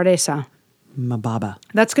Moana Waresa. Mababa.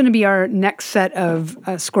 That's going to be our next set of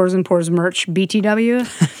Scores and Pours merch. BTW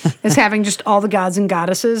is having just all the gods and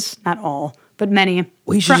goddesses, not all, but many,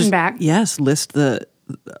 We should front just, and back. Yes, list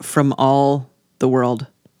from all the world,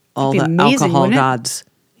 all the That'd be amazing, alcohol wouldn't it? gods.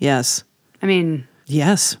 Yes. I mean,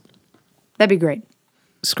 Yes. that'd be great.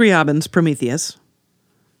 Scriabin's Prometheus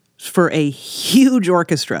for a huge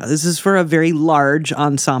orchestra. This is for a very large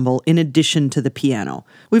ensemble in addition to the piano.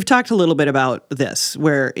 We've talked a little bit about this,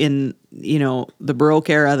 where in, the Baroque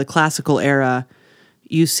era, the classical era,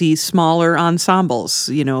 you see smaller ensembles,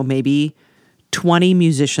 maybe 20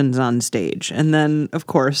 musicians on stage. And then, of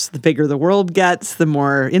course, the bigger the world gets, the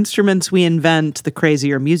more instruments we invent, the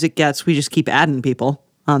crazier music gets. We just keep adding people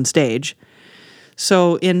on stage.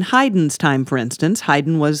 So in Haydn's time, for instance,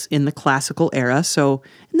 Haydn was in the classical era. So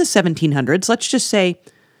in the 1700s, let's just say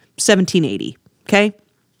 1780. Okay.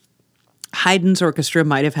 Haydn's orchestra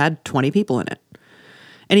might have had 20 people in it.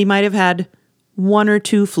 And he might have had 1 or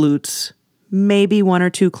 2 flutes, maybe 1 or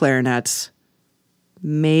 2 clarinets,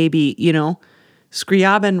 maybe,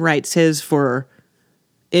 Scriabin writes his for,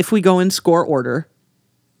 if we go in score order,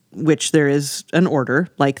 which there is an order,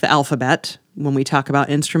 like the alphabet. When we talk about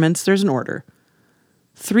instruments, there's an order.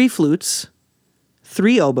 3 flutes,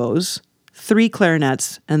 3 oboes, 3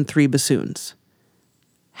 clarinets, and 3 bassoons.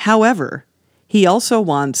 However, he also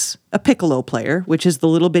wants a piccolo player, which is the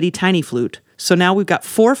little bitty tiny flute. So now we've got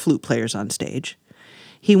 4 flute players on stage.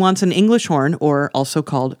 He wants an English horn, or also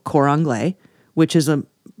called cor anglais, which is a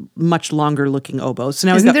much longer looking oboe. So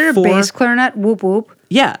now Isn't we've got there a 4, bass clarinet? Whoop whoop.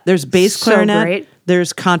 Yeah, there's bass So clarinet. great.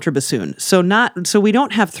 There's contrabassoon. So we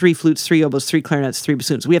don't have 3 flutes, 3 oboes, 3 clarinets, 3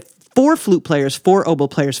 bassoons. We have 4 flute players, 4 oboe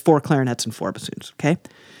players, 4 clarinets, and 4 bassoons. Okay,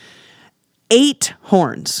 8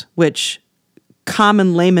 horns, which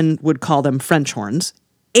common layman would call them French horns.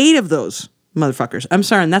 8 of those motherfuckers. I'm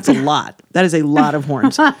sorry, and that's a lot. That is a lot of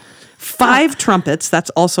horns. 5 trumpets. That's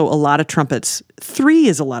also a lot of trumpets. 3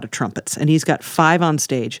 is a lot of trumpets, and he's got 5 on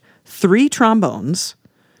stage. 3 trombones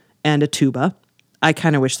and a tuba. I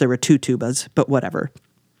kind of wish there were 2 tubas, but whatever.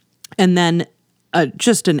 And then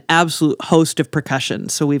just an absolute host of percussion.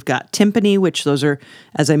 So we've got timpani, which those are,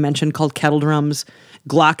 as I mentioned, called kettle drums.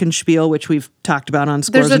 Glockenspiel, which we've talked about on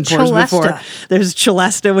Scores and Pours before. There's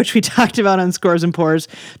celesta, which we talked about on Scores and Pours.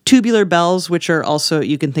 Tubular bells, which are also,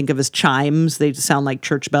 you can think of as chimes. They sound like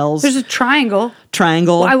church bells. There's a triangle.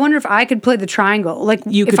 Triangle. Well, I wonder if I could play the triangle. Like,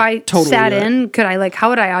 You if could I totally sat do it. in, could I, how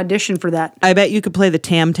would I audition for that? I bet you could play the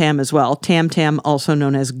tam-tam as well. Tam-tam, also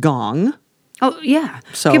known as gong. Oh, yeah.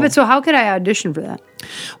 So- Okay, but so how could I audition for that?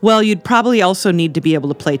 Well, you'd probably also need to be able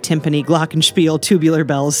to play timpani, glockenspiel, tubular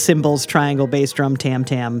bells, cymbals, triangle, bass drum,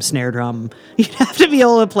 tam-tam, snare drum. You'd have to be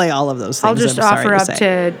able to play all of those things. I'll just I'm sorry offer up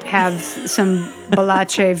say. to have some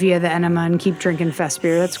bolache via the enema and keep drinking fest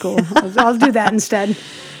beer. That's cool. I'll do that instead.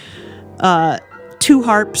 2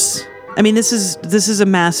 harps. I mean, this is a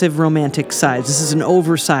massive romantic size. This is an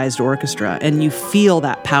oversized orchestra, and you feel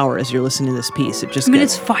that power as you're listening to this piece. It just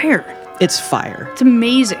It's fire. it's fire. It's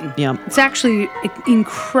amazing. Yeah. It's actually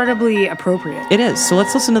incredibly appropriate. It is. So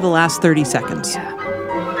let's listen to the last 30 seconds. Yeah.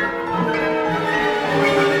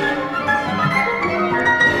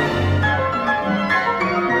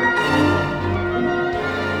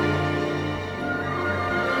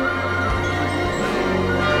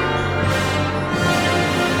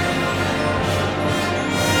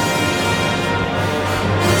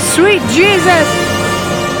 Sweet Jesus!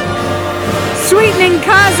 Sweetening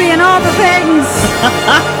Kazi and all the things!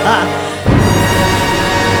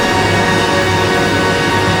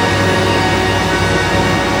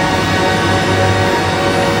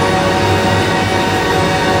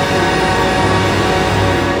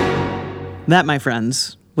 That, my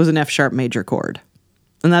friends, was an F sharp major chord.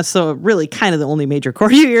 And that's really kind of the only major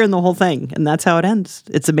chord you hear in the whole thing. And that's how it ends.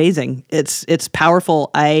 It's amazing. It's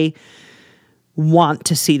powerful. I want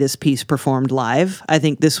to see this piece performed live. I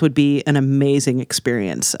think this would be an amazing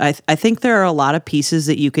experience. I think there are a lot of pieces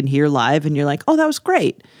that you can hear live and you're like, oh, that was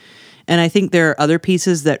great. And I think there are other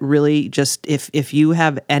pieces that really just, if you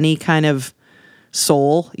have any kind of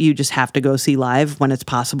soul, you just have to go see live when it's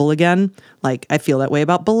possible again. Like, I feel that way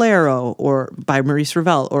about Bolero or by Maurice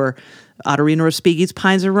Ravel, or Ottorino Respighi's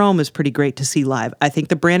Pines of Rome is pretty great to see live. I think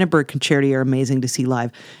the Brandenburg Concerti are amazing to see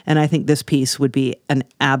live. And I think this piece would be an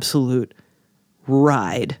absolute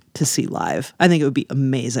ride to see live. I think it would be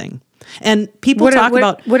amazing. And people talk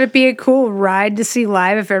about... Would it be a cool ride to see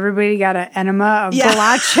live if everybody got an enema of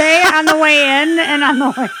bolache on the way in and on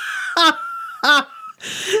the way...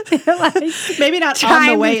 maybe not on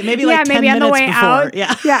the way, maybe like 10 maybe on minutes the way before. out.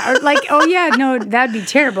 Yeah. Or like, oh yeah, no, that'd be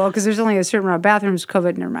terrible because there's only a certain amount of bathrooms.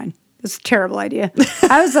 COVID, never mind. That's a terrible idea.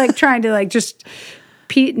 I was like trying to just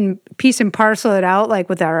piece and parcel it out like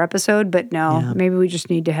with our episode, but no, maybe we just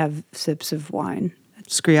need to have sips of wine.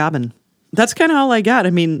 Scriabin. That's kind of all I got. I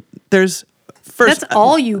mean, there's first. That's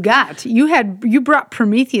all you got. You brought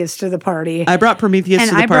Prometheus to the party. I brought Prometheus to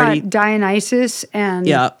the party. And I brought Dionysus and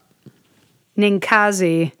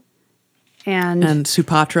Ninkasi and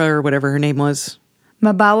Supatra, or whatever her name was.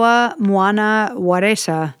 Mabawa Mwana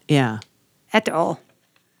Waresa. Yeah. Et al.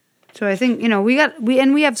 So I think, we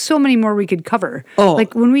have so many more we could cover. Oh.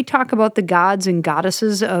 Like when we talk about the gods and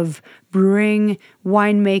goddesses of brewing,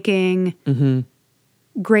 winemaking,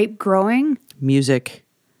 grape growing. Music.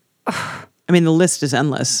 I mean, the list is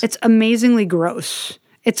endless. It's amazingly gross.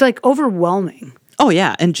 It's like overwhelming. Oh,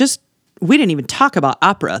 yeah. And just we didn't even talk about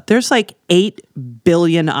opera. There's like 8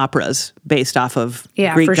 billion operas based off of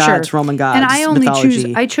Greek for gods, sure. Roman gods, and I only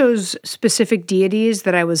mythology. I chose specific deities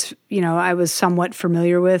that I was somewhat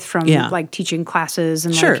familiar with from like teaching classes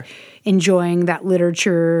and like enjoying that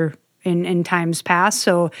literature in times past.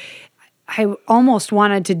 So I almost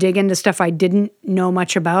wanted to dig into stuff I didn't know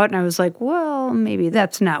much about, and I was like, well, maybe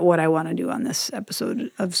that's not what I want to do on this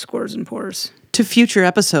episode of Scores and Pours. To future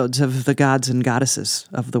episodes of the gods and goddesses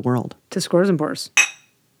of the world. To Scores and Pours.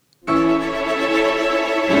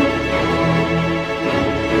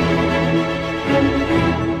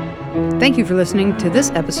 Thank you for listening to this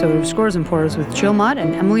episode of Scores and Pours with Jill Mott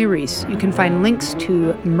and Emily Reese. You can find links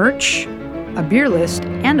to merch, a beer list,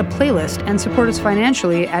 and a playlist, and support us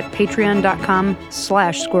financially at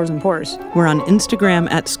patreon.com/scoresandpours. We're on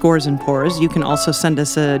Instagram at Scores and Pours. You can also send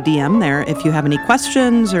us a DM there if you have any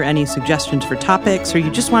questions or any suggestions for topics, or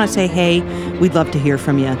you just want to say, hey, we'd love to hear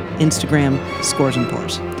from you. Instagram, Scores and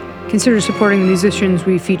Pours. Consider supporting the musicians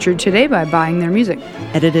we featured today by buying their music.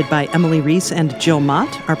 Edited by Emily Reese and Jill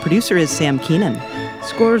Mott. Our producer is Sam Keenan.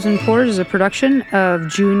 Scores and Pours is a production of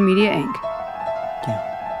June Media Inc.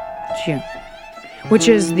 June. Which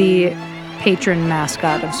is the patron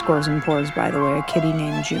mascot of Scores and Pours, by the way, a kitty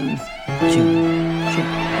named June. June.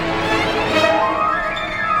 June.